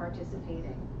are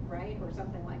participating, right, or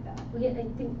something like that. Well, yeah,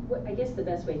 I guess the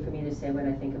best way for me to say what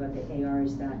I think about the AR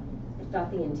is that I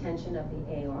thought the intention of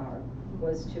the AR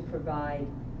was to provide,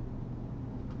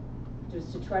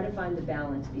 just to try to find the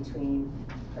balance between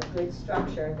a good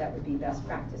structure that would be best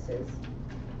practices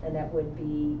and that would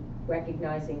be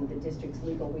recognizing the district's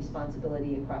legal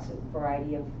responsibility across a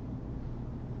variety of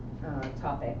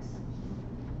topics,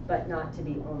 but not to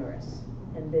be onerous.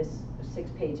 And this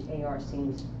 6-page AR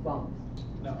seems wrong.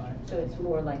 No, So it's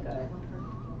more like a,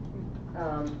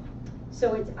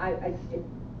 so it's, I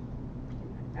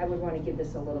would want to give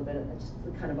this a little bit of, just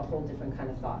kind of a whole different kind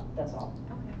of thought, that's all.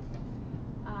 Okay.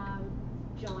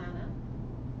 Joanna,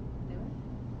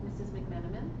 Mrs.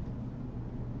 McMenamin?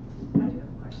 I do have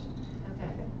a question.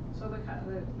 Okay. So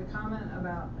the comment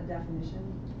about a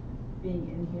definition being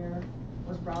in here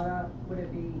was brought up. Would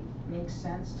it make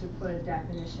sense to put a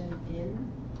definition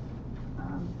in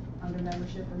under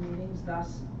membership or meetings?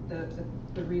 Thus,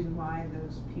 the reason why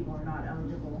those people are not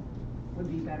eligible would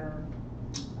be better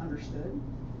understood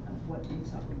of what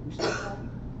makes up a booster club.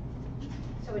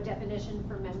 So a definition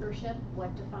for membership,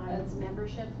 what defines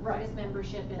membership? Right. What does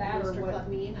membership in That a or booster what- club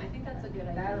mean? I think that's a good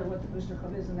idea. That or what the booster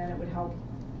club is, and then it would help.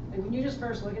 Like when you just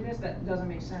first look at this, that doesn't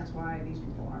make sense why these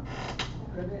people aren't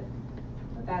part of it.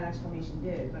 But that explanation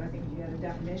did. But I think if you had a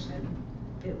definition,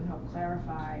 it would help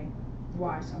clarify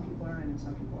why some people are in and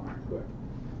some people aren't. Correct.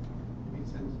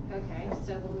 Makes sense. Okay,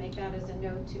 so we'll make that as a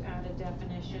note to add a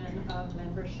definition of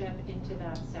membership into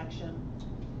that section.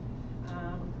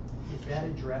 Is that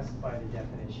addressed by the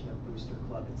definition of booster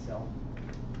club itself?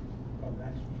 Well,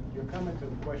 that's your comment to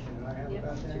the question that I have Yep,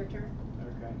 about that? it's your turn.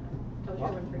 Okay. Told you I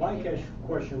wouldn't My forget you.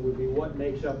 question would be what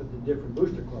makes up the different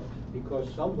booster clubs?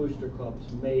 Because some booster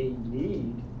clubs may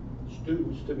need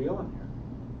students to be on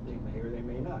there. They may or they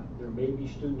may not. There may be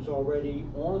students already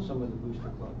on some of the booster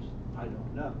clubs. I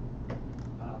don't know.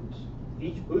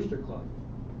 Each booster club,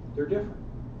 they're different.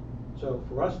 So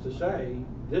for us to say,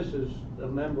 this is a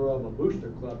member of a booster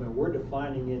club, and we're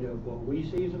defining it of what we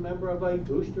see as a member of a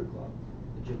booster club,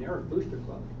 a generic booster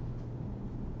club,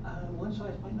 one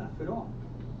size might not fit all.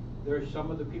 There's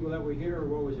some of the people that were here,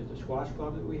 what was it, the squash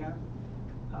club that we have?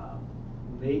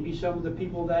 Maybe some of the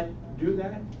people that do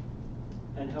that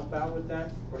and help out with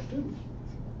that are students.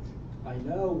 I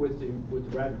know with the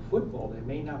Radnor football, they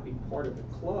may not be part of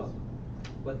the club,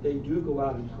 but they do go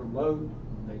out and promote,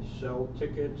 and they sell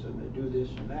tickets, and they do this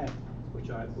and that,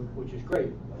 which is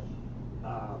great.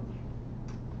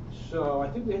 So I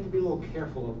think we have to be a little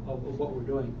careful of what we're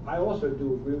doing. I also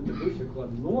do agree with the booster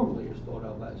club normally is thought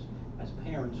of as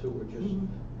parents who are just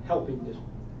helping this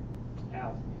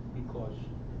out because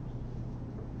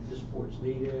the sports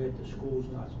need it, the school's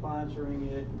not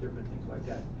sponsoring it, and different things like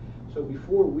that. So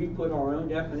before we put our own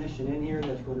definition in here,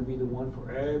 that's going to be the one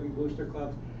for every booster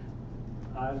club,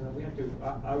 I don't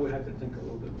know, I would have to think a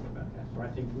little bit more about that, or I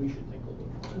think we should think a little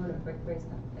more Do you about want to raise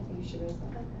that? I think you should raise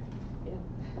that. Yeah.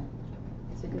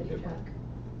 It's a good feedback.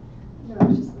 No, I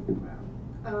was just looking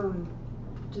around.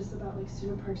 Just about like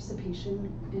student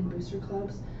participation in booster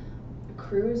clubs.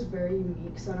 Crew is very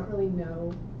unique, so I don't really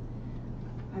know.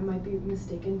 I might be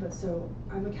mistaken, but so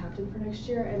I'm a captain for next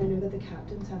year, and I know that the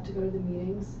captains have to go to the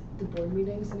meetings, the board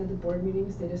meetings, and at the board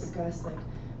meetings they discuss like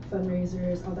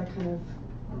fundraisers, all that kind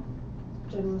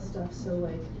of general stuff. So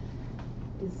like,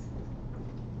 is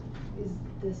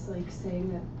this like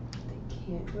saying that they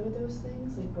can't go to those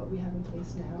things, like what we have in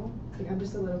place now? Like I'm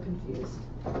just a little confused,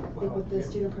 like with the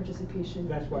student participation.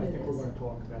 That's why I what think it we're is. going to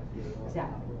talk about the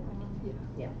Exactly.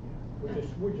 Yeah. Yeah.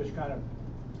 We're just kind of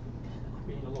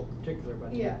being a little particular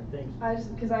about Yeah. certain things. I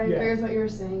just because I agree with what you were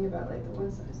saying about like the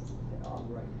one size doesn't fit all.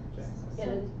 Right, exactly.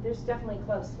 Yeah, there's definitely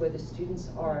clubs where the students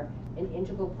are an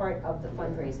integral part of the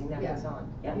fundraising that goes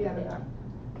on. Yeah, Yeah. they are.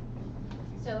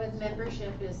 So if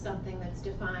membership is something that's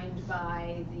defined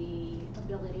by the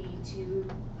ability to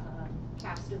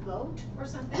cast a vote or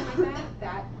something like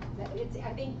that,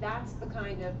 I think that's the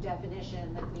kind of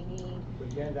definition that we need.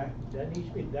 But again, that needs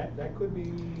to be, that could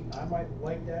be, I might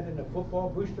like that in the football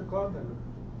booster club, and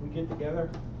we get together,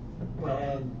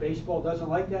 and baseball doesn't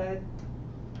like that.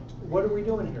 What are we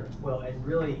doing here? Well, and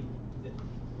really,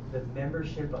 the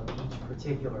membership of each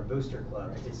particular booster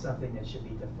club is something that should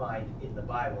be defined in the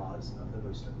bylaws of the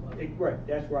booster club. Right,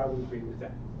 that's where I would agree with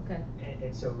that. Okay.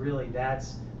 And so really,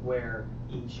 that's where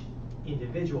each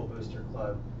individual booster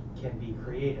club can be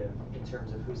creative in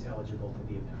terms of who's eligible to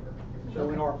be a member. So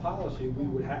in our policy, we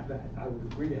would have that, I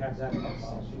would agree to have that in our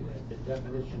policy, that the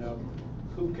definition of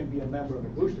who can be a member of a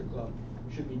booster club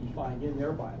should be defined in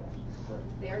their bylaws.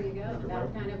 There you go,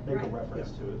 that kind of, Make a right.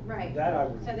 reference to it. Right. That I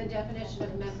would. So the definition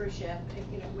of membership, if,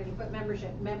 you know, when you put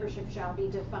membership shall be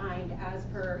defined as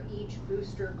per each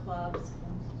booster club's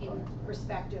in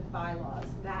respective bylaws.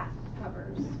 That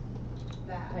covers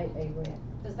that. I agree.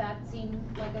 Does that seem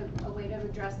like a way to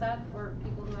address that for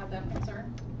people who have that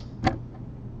concern?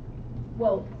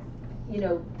 Well, you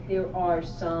know, there are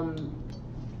some,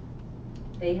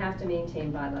 they have to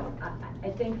maintain bylaws. I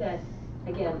think that,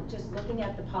 again, just looking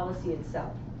at the policy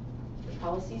itself, the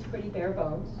policy is pretty bare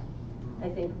bones. I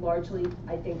think largely,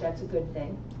 I think that's a good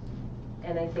thing.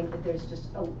 And I think that there's just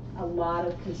a lot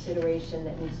of consideration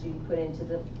that needs to be put into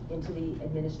the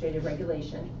administrative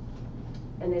regulation.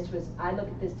 And this was, I look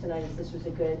at this tonight as this was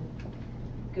a good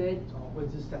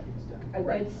What's the stepping stone? a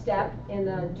good step in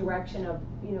the direction of,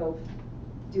 you know,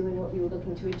 doing what we were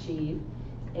looking to achieve.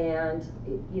 And,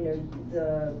 you know,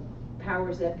 the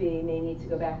powers that be may need to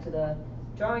go back to the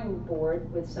drawing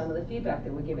board with some of the feedback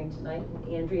that we're giving tonight.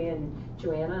 And Andrea and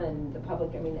Joanna and the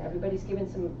public, I mean, everybody's given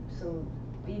some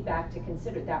feedback to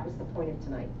consider. That was the point of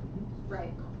tonight.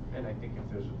 Right. And I think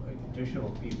if there's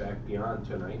additional feedback beyond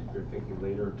tonight, if you're thinking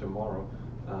later or tomorrow,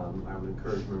 I would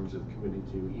encourage members of the committee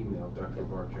to email Dr.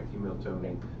 Barczyk, email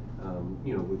Tony,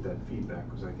 you know, with that feedback,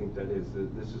 because I think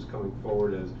this is coming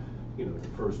forward as, you know, the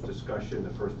first discussion,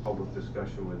 the first public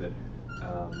discussion with it.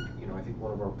 You know, I think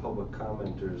one of our public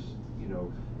commenters, you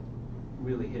know,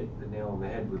 really hit the nail on the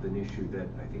head with an issue that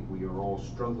I think we are all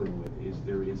struggling with, is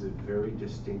there is a very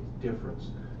distinct difference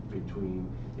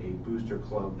between a booster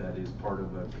club that is part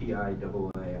of a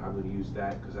PIAA. I'm going to use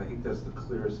that because I think that's the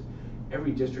clearest.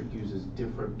 Every district uses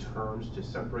different terms to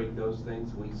separate those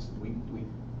things. We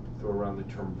throw around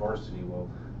the term varsity. Well,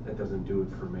 that doesn't do it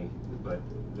for me, but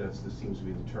seems to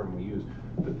be the term we use.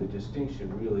 But the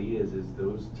distinction really is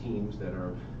those teams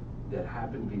that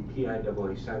happen to be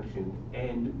PIAA sanctioned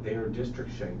and their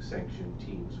district sanctioned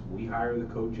teams. We hire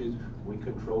the coaches, we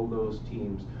control those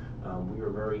teams. We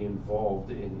are very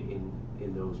involved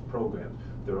in those programs.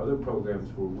 There are other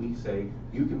programs where we say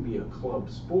you can be a club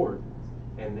sport,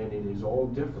 and then it is all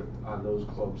different on those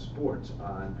club sports,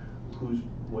 on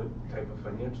what type of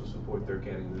financial support they're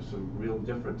getting. There's some real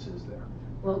differences there.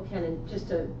 Well, Ken, and just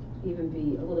to even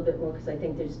be a little bit more, because I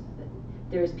think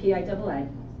there's PIAA,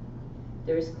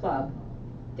 there is club,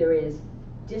 there is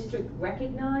district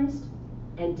recognized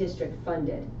and district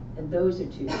funded. And those are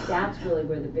two. That's really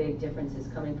where the big difference is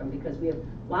coming from, because we have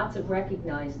lots of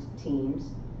recognized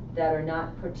teams that are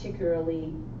not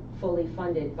particularly fully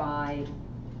funded by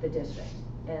the district.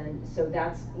 And so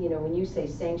that's, you know, when you say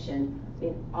sanctioned, I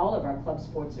mean, all of our club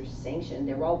sports are sanctioned.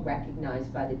 They're all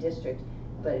recognized by the district,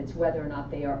 but it's whether or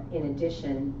not they are, in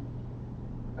addition,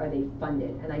 are they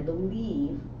funded. And I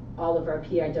believe all of our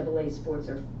PIAA sports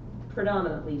are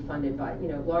predominantly funded by, you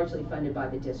know, largely funded by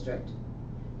the district.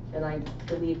 And I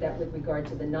believe that with regard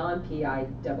to the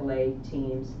non-PIAA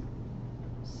teams,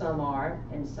 some are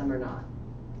and some are not.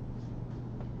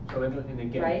 So, and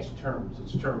again, Right? it's terms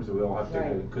that we all have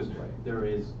to, because there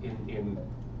is, in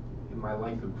my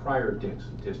life in prior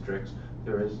districts,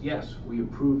 there is, yes, we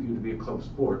approve you to be a club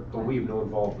sport, but we have no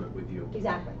involvement with you.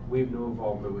 Exactly. We have no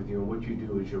involvement with you, and what you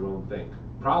do is your own thing.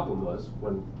 Problem was,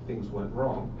 when things went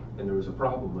wrong, and there was a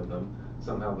problem with them,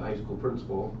 somehow the high school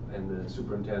principal and the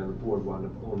superintendent of the board wound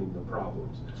up owning the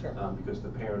problems. Sure. Because the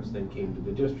parents then came to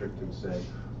the district and said,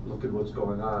 look at what's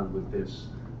going on with this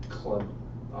club.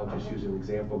 I'll just use an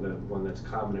example, the one that's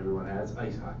common, everyone has,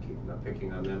 ice hockey, not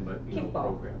picking on them, but, you know,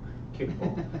 program,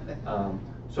 kickball.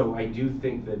 So I do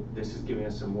think that this is giving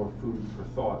us some more food for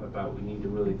thought about, we need to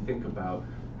really think about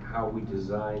how we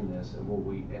design this and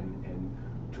and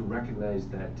to recognize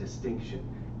that distinction.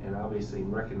 And obviously in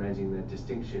recognizing that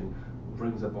distinction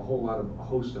brings up a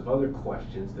host of other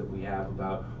questions that we have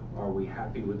about, are we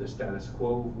happy with the status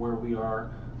quo of where we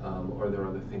are? Or are there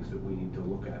other things that we need to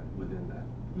look at within that?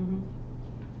 Mm-hmm.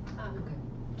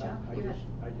 Joe, I you had.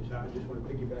 just want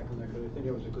to piggyback on that, because I think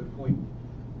that was a good point,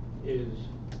 is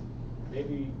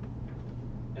maybe,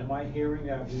 am I hearing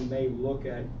that we may look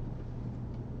at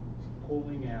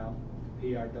pulling out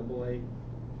PIAA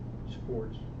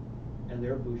sports and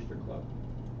their booster club,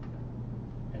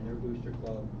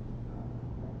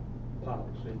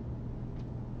 policy,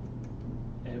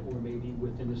 and or maybe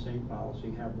within the same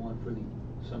policy have one for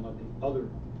some of the other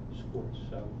sports.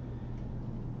 So,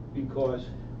 because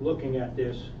looking at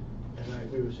this, and I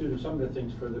agree with Susan, some of the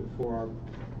things for our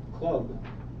club,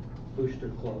 booster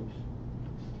clubs,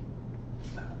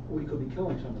 we could be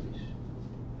killing some of these,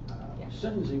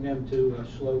 sentencing them to a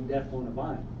slow death on a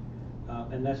vine.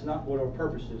 And that's not what our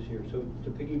purpose is here. So to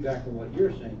piggyback on what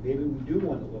you're saying, maybe we do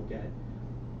want to look at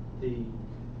the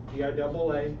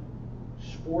PIAA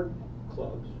sport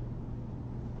clubs,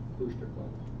 booster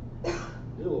clubs.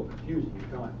 It's a little confusing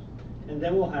at times. And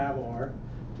then we'll have our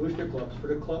booster clubs for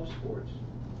the club sports.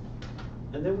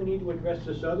 And then we need to address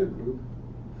this other group.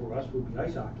 For us would be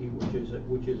ice hockey,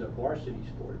 which is a varsity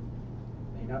sport.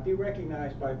 May not be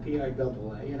recognized by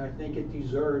PIAA, and I think it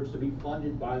deserves to be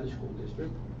funded by the school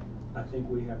district. I think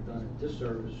we have done a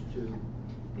disservice to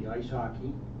the ice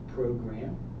hockey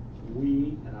program.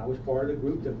 And I was part of the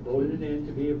group that voted it in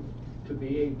to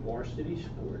be a varsity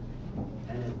sport.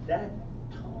 And at that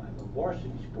time, a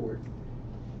varsity sport,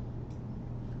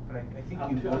 But I think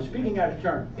I'm speaking out of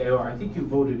turn. Yeah, I think you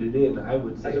voted it in, I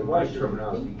would say, As a in my varsity.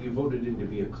 terminology, you voted in to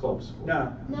be a club sport.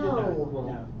 No.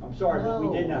 No. I'm sorry, but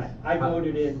we did not. I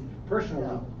voted in, personally,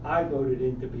 No. I voted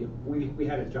in to be, we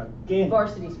had a gigantic.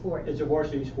 Varsity sport. It's a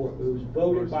varsity sport. It was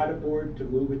voted by the board to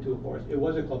move it to a varsity. It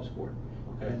was a club sport.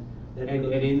 Okay. And And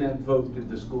in that vote, did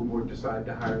the school board decide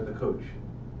to hire the coach?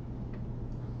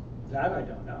 that I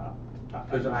don't know.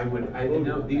 Because I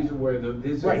know, these are where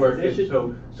this is Right, where this it, is-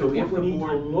 so I think if we the need to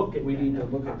board, look at we that. need to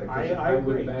look at that. 'Cause I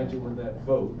would agree. imagine with that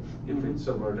vote, if Mhm. it's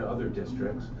similar to other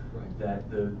districts, Right. that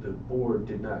the board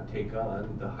did not take on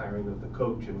the hiring of the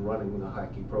coach and running the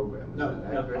hockey program. Is No,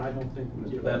 that no, accurate? I don't think we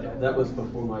did That was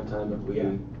before my time, but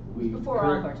Yeah. we. Before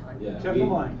all of our time. Yeah. Except we- for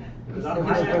mine. 'Cause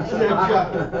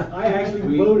I I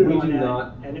actually voted we on do that,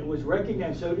 not- and it was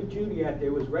recognized, so did Juliet,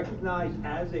 it was recognized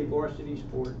as a varsity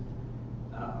sport.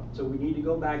 So we need to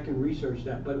go back and research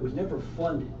that, but it was never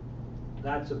funded.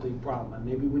 That's a big problem, and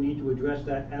maybe we need to address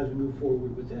that as we move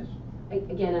forward with this.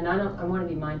 Again, and I want to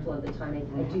be mindful of the time.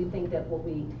 I do think that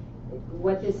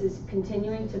what this is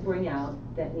continuing to bring out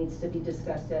that needs to be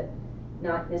discussed at,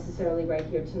 not necessarily right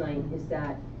here tonight, is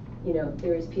that,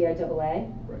 there is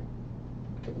PIAA. Right.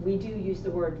 We do use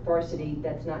the word varsity,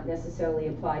 that's not necessarily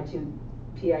applied to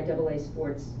PIAA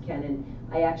sports, Ken, and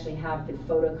I actually have the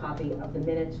photocopy of the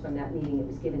minutes from that meeting. It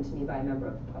was given to me by a member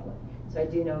of the public. So I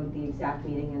do know the exact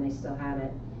meeting and I still have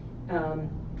it.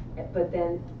 But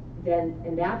then,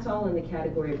 and that's all in the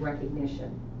category of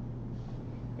recognition.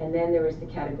 And then there is the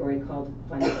category called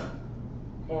funding.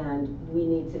 And we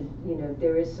need to,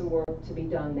 there is some work to be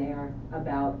done there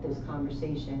about this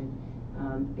conversation.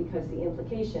 Because the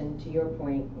implication, to your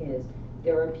point, is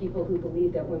there are people who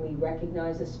believe that when we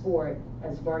recognize a sport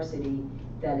as varsity,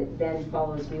 that it then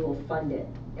follows, we will fund it.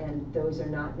 And those are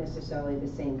not necessarily the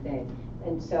same thing.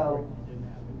 And so,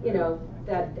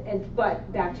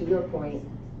 but back to your point,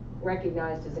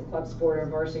 recognized as a club sport or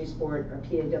varsity sport or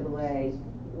PIAA,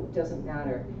 it doesn't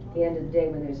matter. At the end of the day,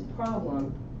 when there's a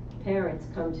problem, parents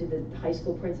come to the high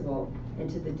school principal and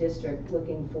to the district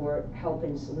looking for help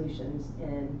and solutions.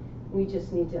 And we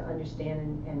just need to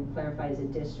understand and clarify as a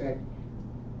district,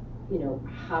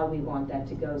 how we want that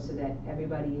to go so that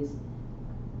everybody is,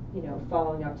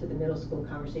 following up to the middle school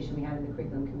conversation we had in the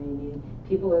curriculum committee meeting.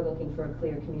 People are looking for a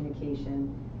clear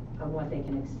communication on what they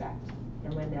can expect.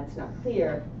 And when that's not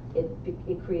clear,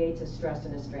 it creates a stress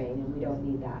and a strain, and we don't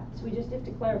need that. So we just have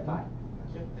to clarify.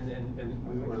 And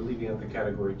we were leaving out the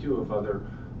category too of other,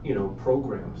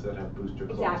 programs that have booster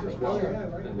clubs Exactly. as well. Yeah,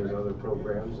 right. And there's other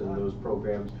programs, and those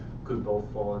programs could both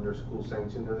fall under school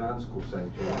sanctioned or non-school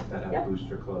sanctioned that have Yep.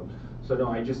 booster clubs. So no,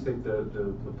 I just think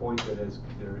the point that is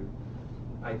there,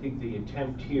 I think the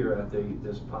attempt here at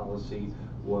this policy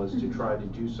was to try to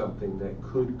do something that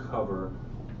could cover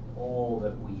all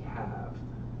that we have.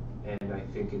 And I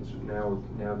think it's now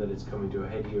that it's coming to a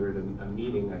head here at a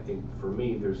meeting, I think for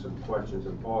me, there's some questions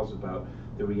and pause about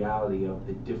the reality of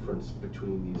the difference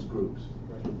between these groups.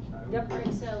 Yep.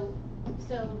 Right, so,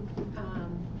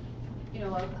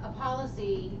 a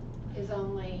policy is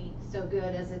only so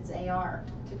good as its AR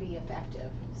to be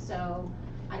effective. So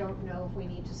I don't know if we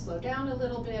need to slow down a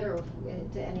little bit, or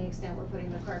if, to any extent we're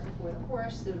putting the cart before the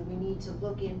horse. So we need to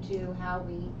look into how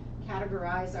we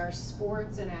categorize our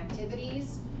sports and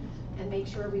activities and make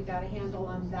sure we've got a handle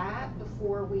on that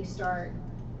before we start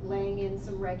laying in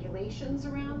some regulations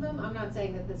around them? I'm not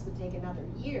saying that this would take another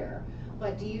year,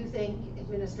 but do you think,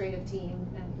 administrative team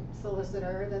and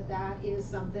solicitor, that that is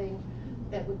something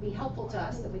that would be helpful to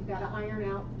us, that we've got to iron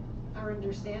out our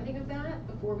understanding of that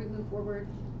before we move forward?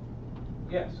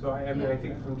 Yes, so I mean, I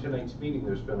think from tonight's meeting,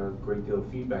 there's been a great deal of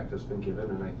feedback that's been given,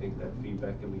 and I think that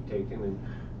feedback can be taken and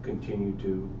continue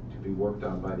to be worked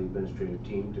on by the administrative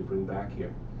team to bring back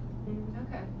here.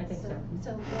 Okay. I think so.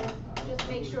 So we'll just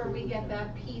make sure we get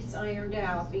that piece ironed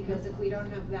out, because if we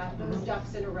don't have those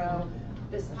ducks in a row,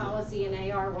 this policy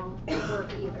and AR won't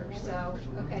work either. So,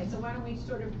 okay, so why don't we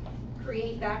sort of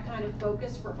create that kind of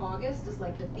focus for August as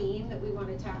like the theme that we want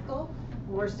to tackle,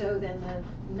 more so than the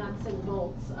nuts and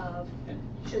bolts of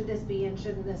should this be in,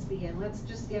 shouldn't this be in. Let's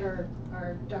just get our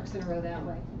ducks in a row that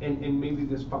way. And maybe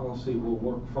this policy will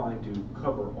work fine to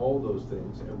cover all those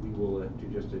things, and we will to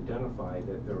just identify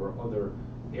that there are other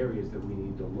areas that we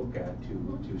need to look at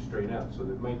to straighten out. So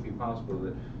it might be possible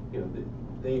that, you know, that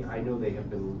I know they have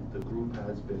been, the group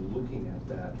has been looking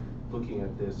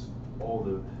at this, all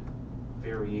the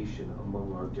variation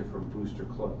among our different booster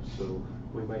clubs. So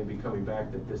we might be coming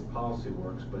back that this policy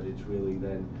works, but it's really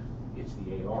then, it's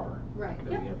the AR right.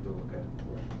 that we have to look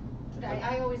at. But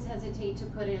I always hesitate to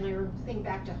put in, I think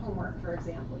back to homework, for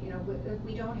example. You know, if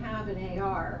we don't have an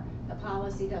AR, the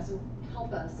policy doesn't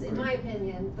help us, in my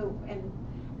opinion, and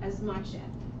as much.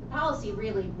 The policy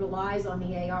really relies on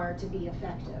the AR to be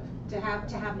effective, to have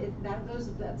it,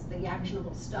 that's the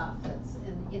actionable stuff that's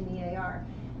in the AR.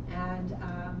 And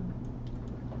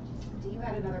you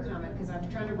had another comment, because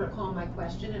I'm trying to recall my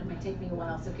question, and it might take me a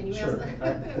while, so can you Sure. ask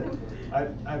that?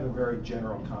 I have a very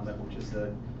general comment, which is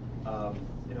that,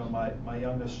 you know, my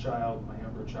younger child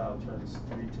turns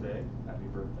 3 today. Happy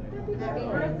birthday. Happy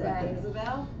birthday,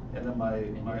 Isabel. And then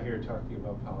my here talking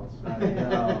about policy. I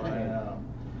know.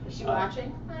 Is she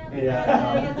watching?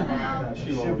 Yeah. Isabel.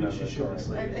 She will be. She should be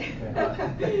asleep.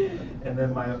 And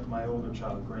then my older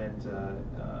child, Grant,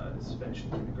 is finishing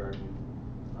kindergarten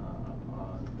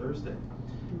on Thursday.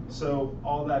 So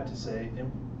all that to say,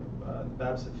 the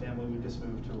Babson family, we just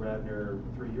moved to Radnor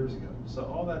 3 years ago. So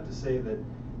all that to say that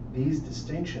these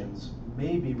distinctions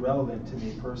may be relevant to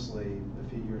me personally a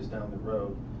few years down the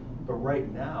road, but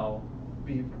right now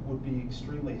would be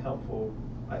extremely helpful,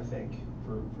 I think,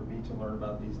 for me to learn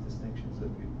about these distinctions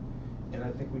and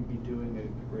I think we'd be doing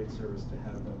a great service to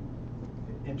have them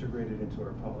integrated into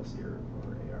our policy or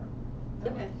AR.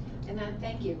 Okay, and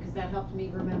thank you, because that helped me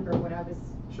remember what I was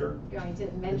going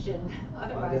to mention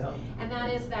otherwise. And that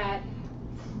is that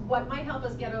what might help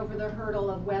us get over the hurdle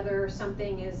of whether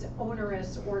something is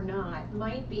onerous or not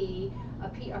might be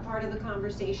a part of the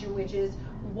conversation, which is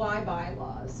why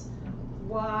bylaws?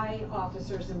 Why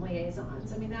officers and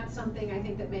liaisons? I mean, that's something I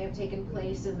think that may have taken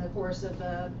place in the course of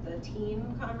the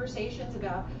team conversations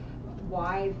about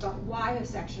why a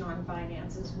section on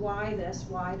finances, why this,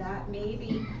 why that.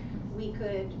 Maybe we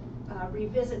could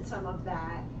revisit some of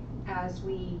that as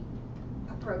we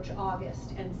approach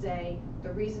August and say,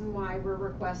 the reason why we're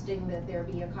requesting that there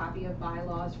be a copy of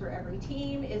bylaws for every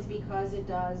team is because it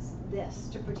does this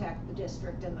to protect the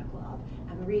district and the club.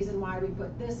 And the reason why we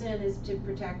put this in is to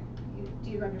protect, do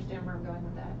you understand where I'm going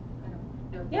with that? I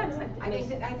don't know. Yeah,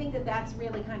 I think that that's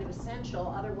really kind of essential.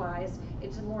 Otherwise,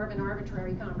 it's more of an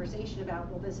arbitrary conversation about,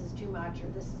 well, this is too much or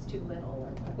this is too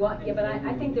little. Well, yeah, but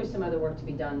I think there's some other work to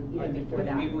be done even before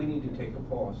that. Maybe we need to take a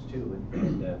pause too,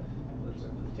 and let's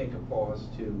take a pause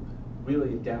to really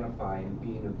identify and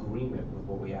be in agreement with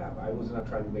what we have. I was not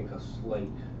trying to make a slight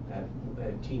at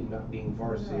a team not being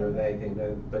varsity or anything,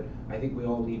 but I think we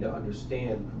all need to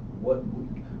understand what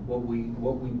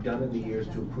we've done in the years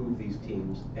to improve these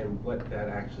teams and what that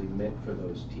actually meant for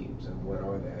those teams and what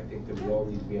are they. I think that we all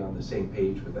need to be on the same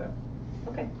page with that.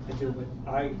 Okay.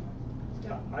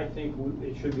 I think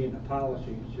it should be in the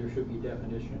policies. There should be a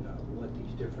definition of what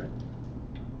these different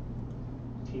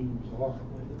teams are,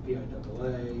 the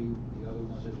PIAA, the other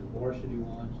ones, the varsity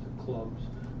ones, the clubs.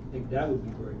 I think that would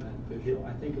be very beneficial.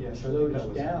 I think if we slow this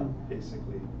down,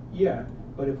 basically. Yeah,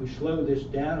 but if we slow this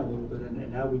down a little bit,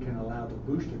 and now we can allow the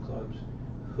booster clubs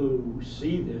who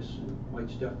see this and might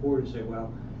step forward and say,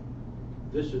 well,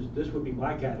 this would be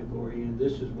my category, and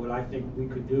this is what I think we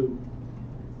could do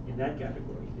in that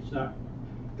category. It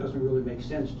doesn't really make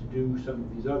sense to do some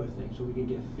of these other things, so we can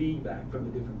get feedback from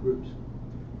the different groups,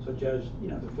 such as, you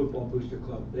know, the football booster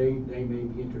club. They may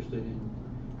be interested in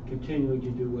continuing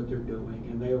to do what they're doing,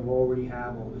 and they already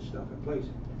have all this stuff in place.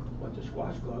 But the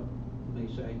squash club, they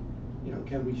say, you know,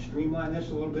 can we streamline this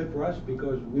a little bit for us,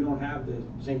 because we don't have the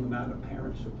same amount of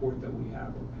parent support that we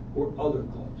have, or other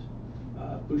clubs,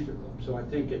 booster clubs. So I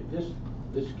think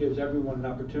this gives everyone an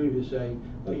opportunity to say,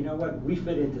 well, you know what, we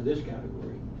fit into this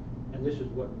category, and this is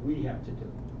what we have to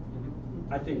do.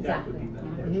 I think that would be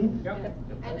beneficial. Yep.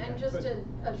 And just to,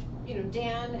 you know,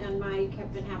 Dan and Mike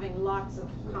have been having lots of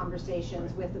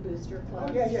conversations with the booster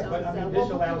clubs. Oh, yeah, but I mean, this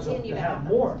we'll allows us continue to have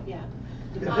those. more. Yeah.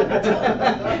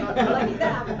 Lucky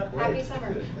them. Happy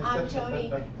summer.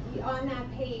 Tony, on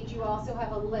that page, you also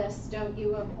have a list, don't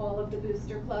you, of all of the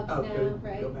booster clubs now,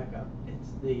 right? Go back up.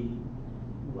 It's the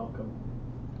welcome.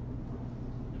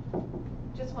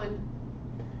 Just want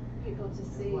people to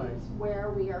see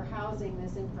where we are housing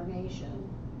this information.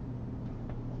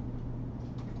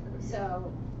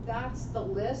 So that's the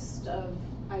list of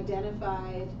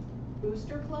identified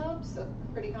booster clubs, a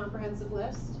pretty comprehensive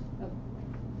list of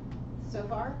so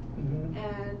far.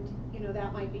 And, you know,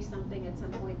 that might be something at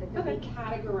some point that could be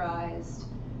categorized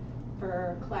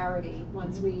for clarity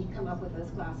once we come up with those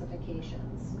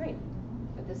classifications. Great.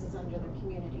 But this is under the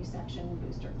community section,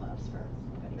 booster clubs for everybody.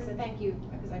 So thank you,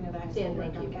 because I know that I Dan,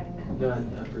 work thank on you. getting that. No,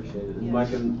 I appreciate it. And Yeah. Mike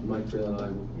Friel and I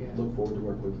will look forward to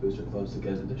working with Booster Clubs to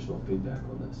get additional feedback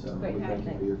on this. So Great. we thank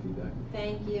you for your feedback.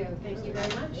 Thank you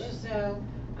very much. So,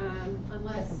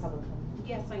 unless,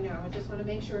 yes, I know, I just want to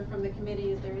make sure from the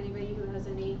committee, is there anybody who has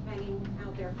any hanging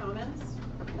out there comments?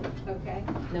 Okay.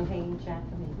 No hanging chat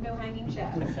for me. No hanging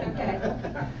chats, okay.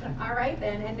 All right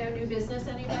then, and no new business,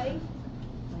 anybody?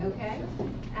 Okay,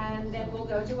 and then we'll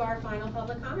go to our final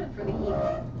public comment for the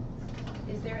evening.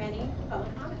 Is there any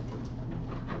public comment?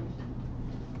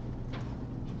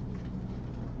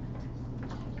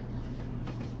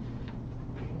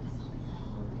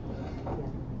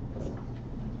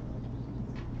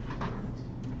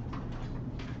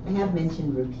 I have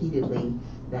mentioned repeatedly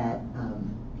that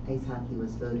ice hockey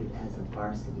was voted as a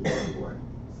varsity sport,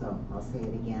 so I'll say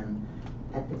it again.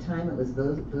 At the time it was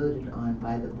voted on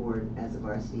by the board as a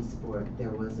varsity sport, there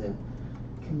was a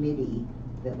committee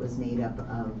that was made up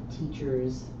of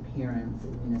teachers, parents,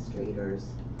 administrators,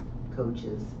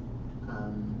 coaches,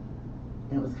 and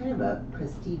it was kind of a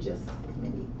prestigious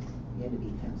committee. You had to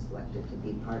be kind of selected to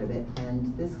be part of it,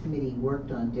 and this committee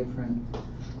worked on different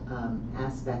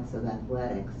aspects of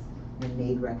athletics and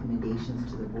made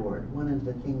recommendations to the board. One of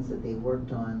the things that they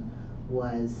worked on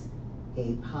was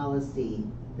a policy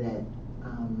that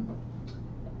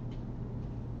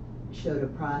showed a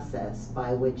process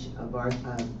by which a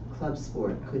club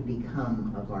sport could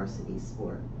become a varsity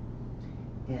sport.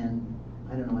 And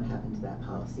I don't know what happened to that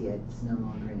policy. It's no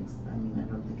longer, I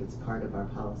don't think it's part of our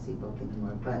policy book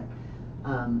anymore, but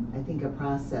I think a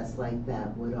process like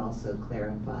that would also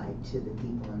clarify to the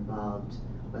people involved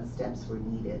what steps were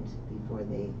needed before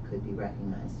they could be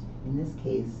recognized. In this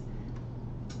case,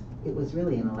 it was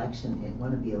really an election,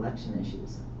 one of the election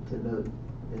issues to vote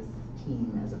this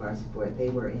team as a varsity sport. They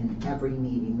were in every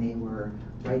meeting, they were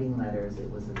writing letters. It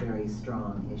was a very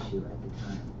strong issue at the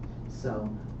time. So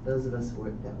those of us that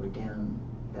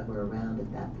were around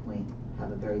at that point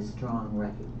have a very strong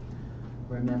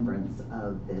remembrance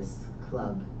of this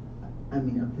club,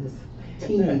 of this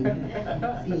team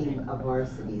being a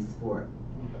varsity sport.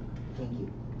 Thank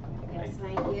you. Yes,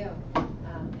 thank you.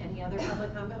 Any other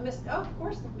public comment? Oh, of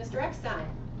course, Mr. Eckstein.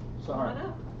 Sorry. Come on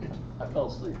up. I fell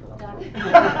asleep.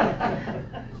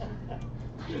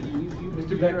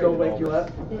 Mr. Beck, don't wake you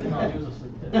up. No, he was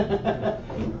asleep.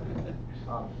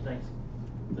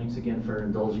 Thanks again for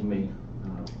indulging me.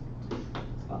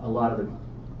 A lot of the,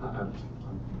 I'm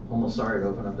almost sorry to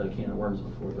open up that can of worms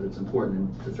before, but it's important.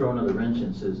 And to throw another wrench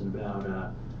in is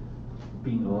about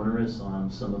being onerous on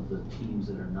some of the teams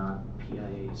that are not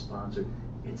PIA sponsored.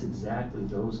 It's exactly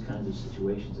those kinds of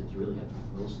situations that you really have to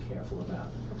be most careful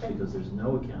about, because there's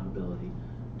no accountability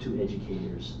to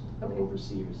educators or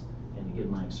overseers. And again,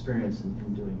 my experience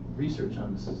in doing research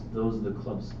on this is those are the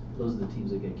clubs, those are the teams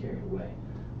that get carried away.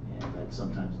 And that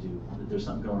sometimes there's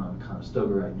something going on in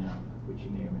Conestoga right now, which you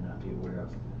may or may not be aware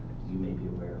of. You may be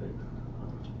aware of it.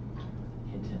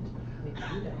 Hint, hint.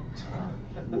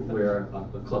 Where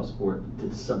a club sport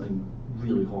did something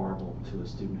really horrible to a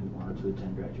student who wanted to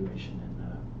attend graduation, and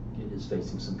it is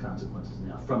facing some consequences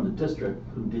now from the district,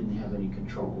 who didn't have any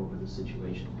control over the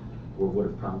situation, or would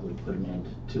have probably put an end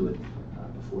to it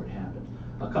before it happened.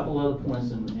 A couple other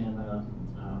points, and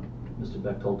Mr.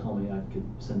 Bechtold told me I could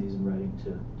send these in writing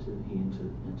to Ian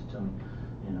and to Tony,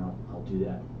 and I'll do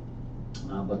that.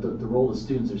 But the role of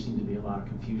students, there seemed to be a lot of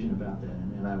confusion about that,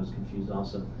 and I was confused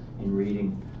also in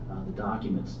reading the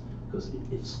documents, because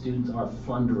if students are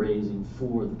fundraising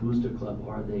for the Booster Club,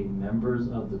 are they members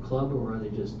of the club, or are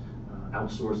they just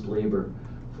outsourced labor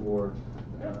for,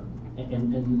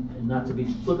 and not to be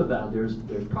flip about it,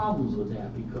 there's problems with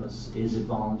that, because is it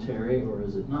voluntary or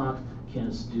is it not? Can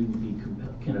a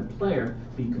student can a player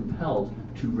be compelled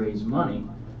to raise money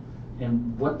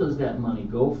And what does that money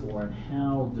go for, and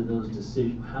how are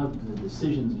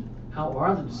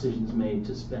the decisions made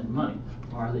to spend money?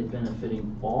 Are they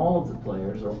benefiting all of the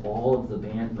players, or all of the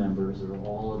band members, or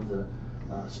all of the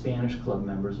Spanish club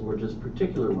members, or just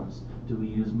particular ones? Do we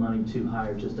use money to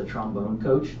hire just a trombone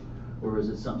coach, or is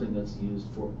it something that's used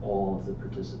for all of the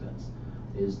participants?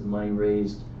 Is the money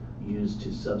raised used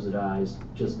to subsidize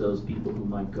just those people who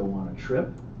might go on a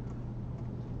trip,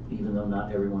 even though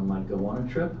not everyone might go on a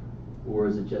trip? Or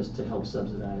is it just to help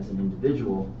subsidize an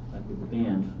individual, like with the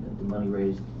band, that the money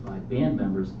raised by band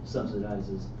members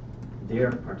subsidizes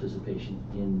their participation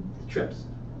in the trips,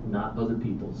 not other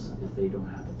people's if they don't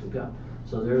happen to go?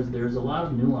 So there's a lot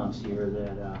of nuance here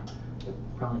that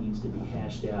probably needs to be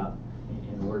hashed out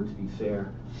in order to be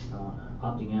fair.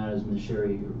 Opting out, as Ms.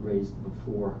 Sherry raised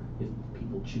before, if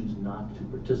people choose not to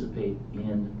participate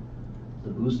in the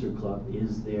booster club,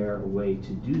 is there a way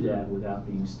to do that without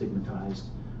being stigmatized,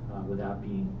 without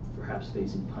being perhaps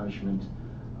facing punishment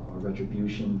or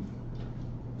retribution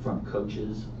from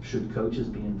coaches? Should coaches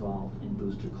be involved in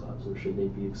booster clubs, or should they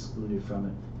be excluded from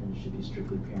it, and it should be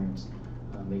strictly parents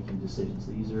making decisions?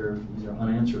 These are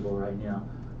unanswerable right now,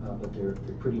 but they're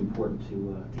pretty important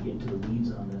to get into the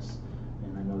weeds on this.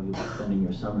 And I know you'll be spending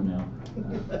your summer now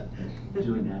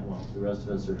doing that while the rest of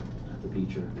us are at the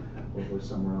beach or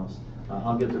somewhere else.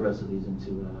 I'll get the rest of these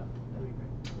into a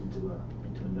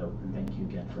note, and thank you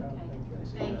again for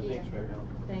Thank you. Thanks for your help.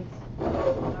 Thanks.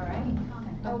 All right.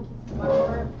 Oh, one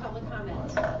more public comment.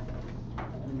 I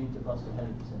didn't mean to bust ahead of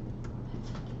you, Cindy.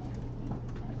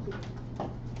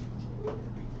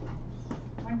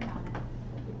 One comment.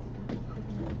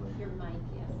 Your mic,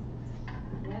 yes.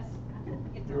 Yes?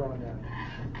 You're on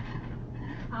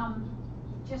now.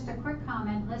 Just a quick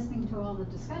comment, listening to all the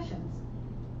discussions.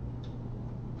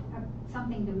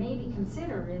 Something to maybe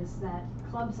consider is that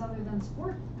clubs other than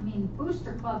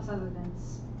booster clubs other than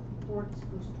sports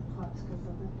booster clubs, because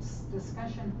of this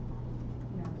discussion,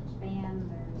 there's band,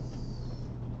 there's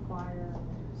choir,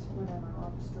 there's whatever,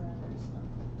 orchestra, there's the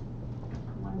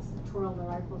ones that twirl the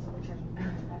rifles, which I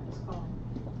remember that was called,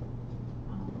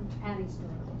 which Patty's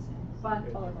doing. But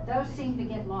those seem to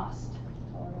get lost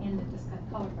in the discussion.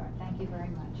 Color guard, thank you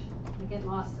very much. They get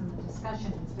lost in the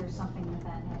discussion. Is there something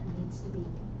that needs to be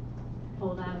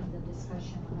pulled out of the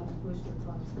discussion of booster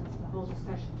clubs? Because the whole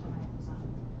discussion tonight was on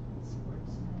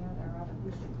sports, and I know there are other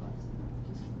booster clubs.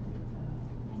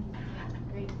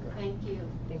 Great, thank you.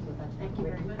 Thank you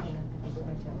very much.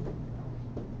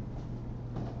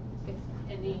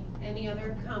 Any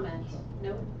other comments?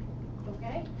 No?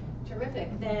 Okay, terrific.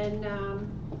 Then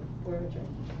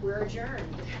we're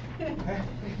adjourned.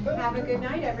 Have a good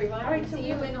night, everyone. All right, so see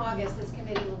you in August. This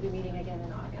committee will be meeting again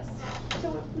in August.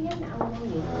 So if we have an hour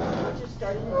meeting, we'll just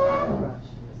start in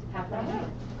half an hour.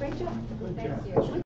 Great job. Thank you.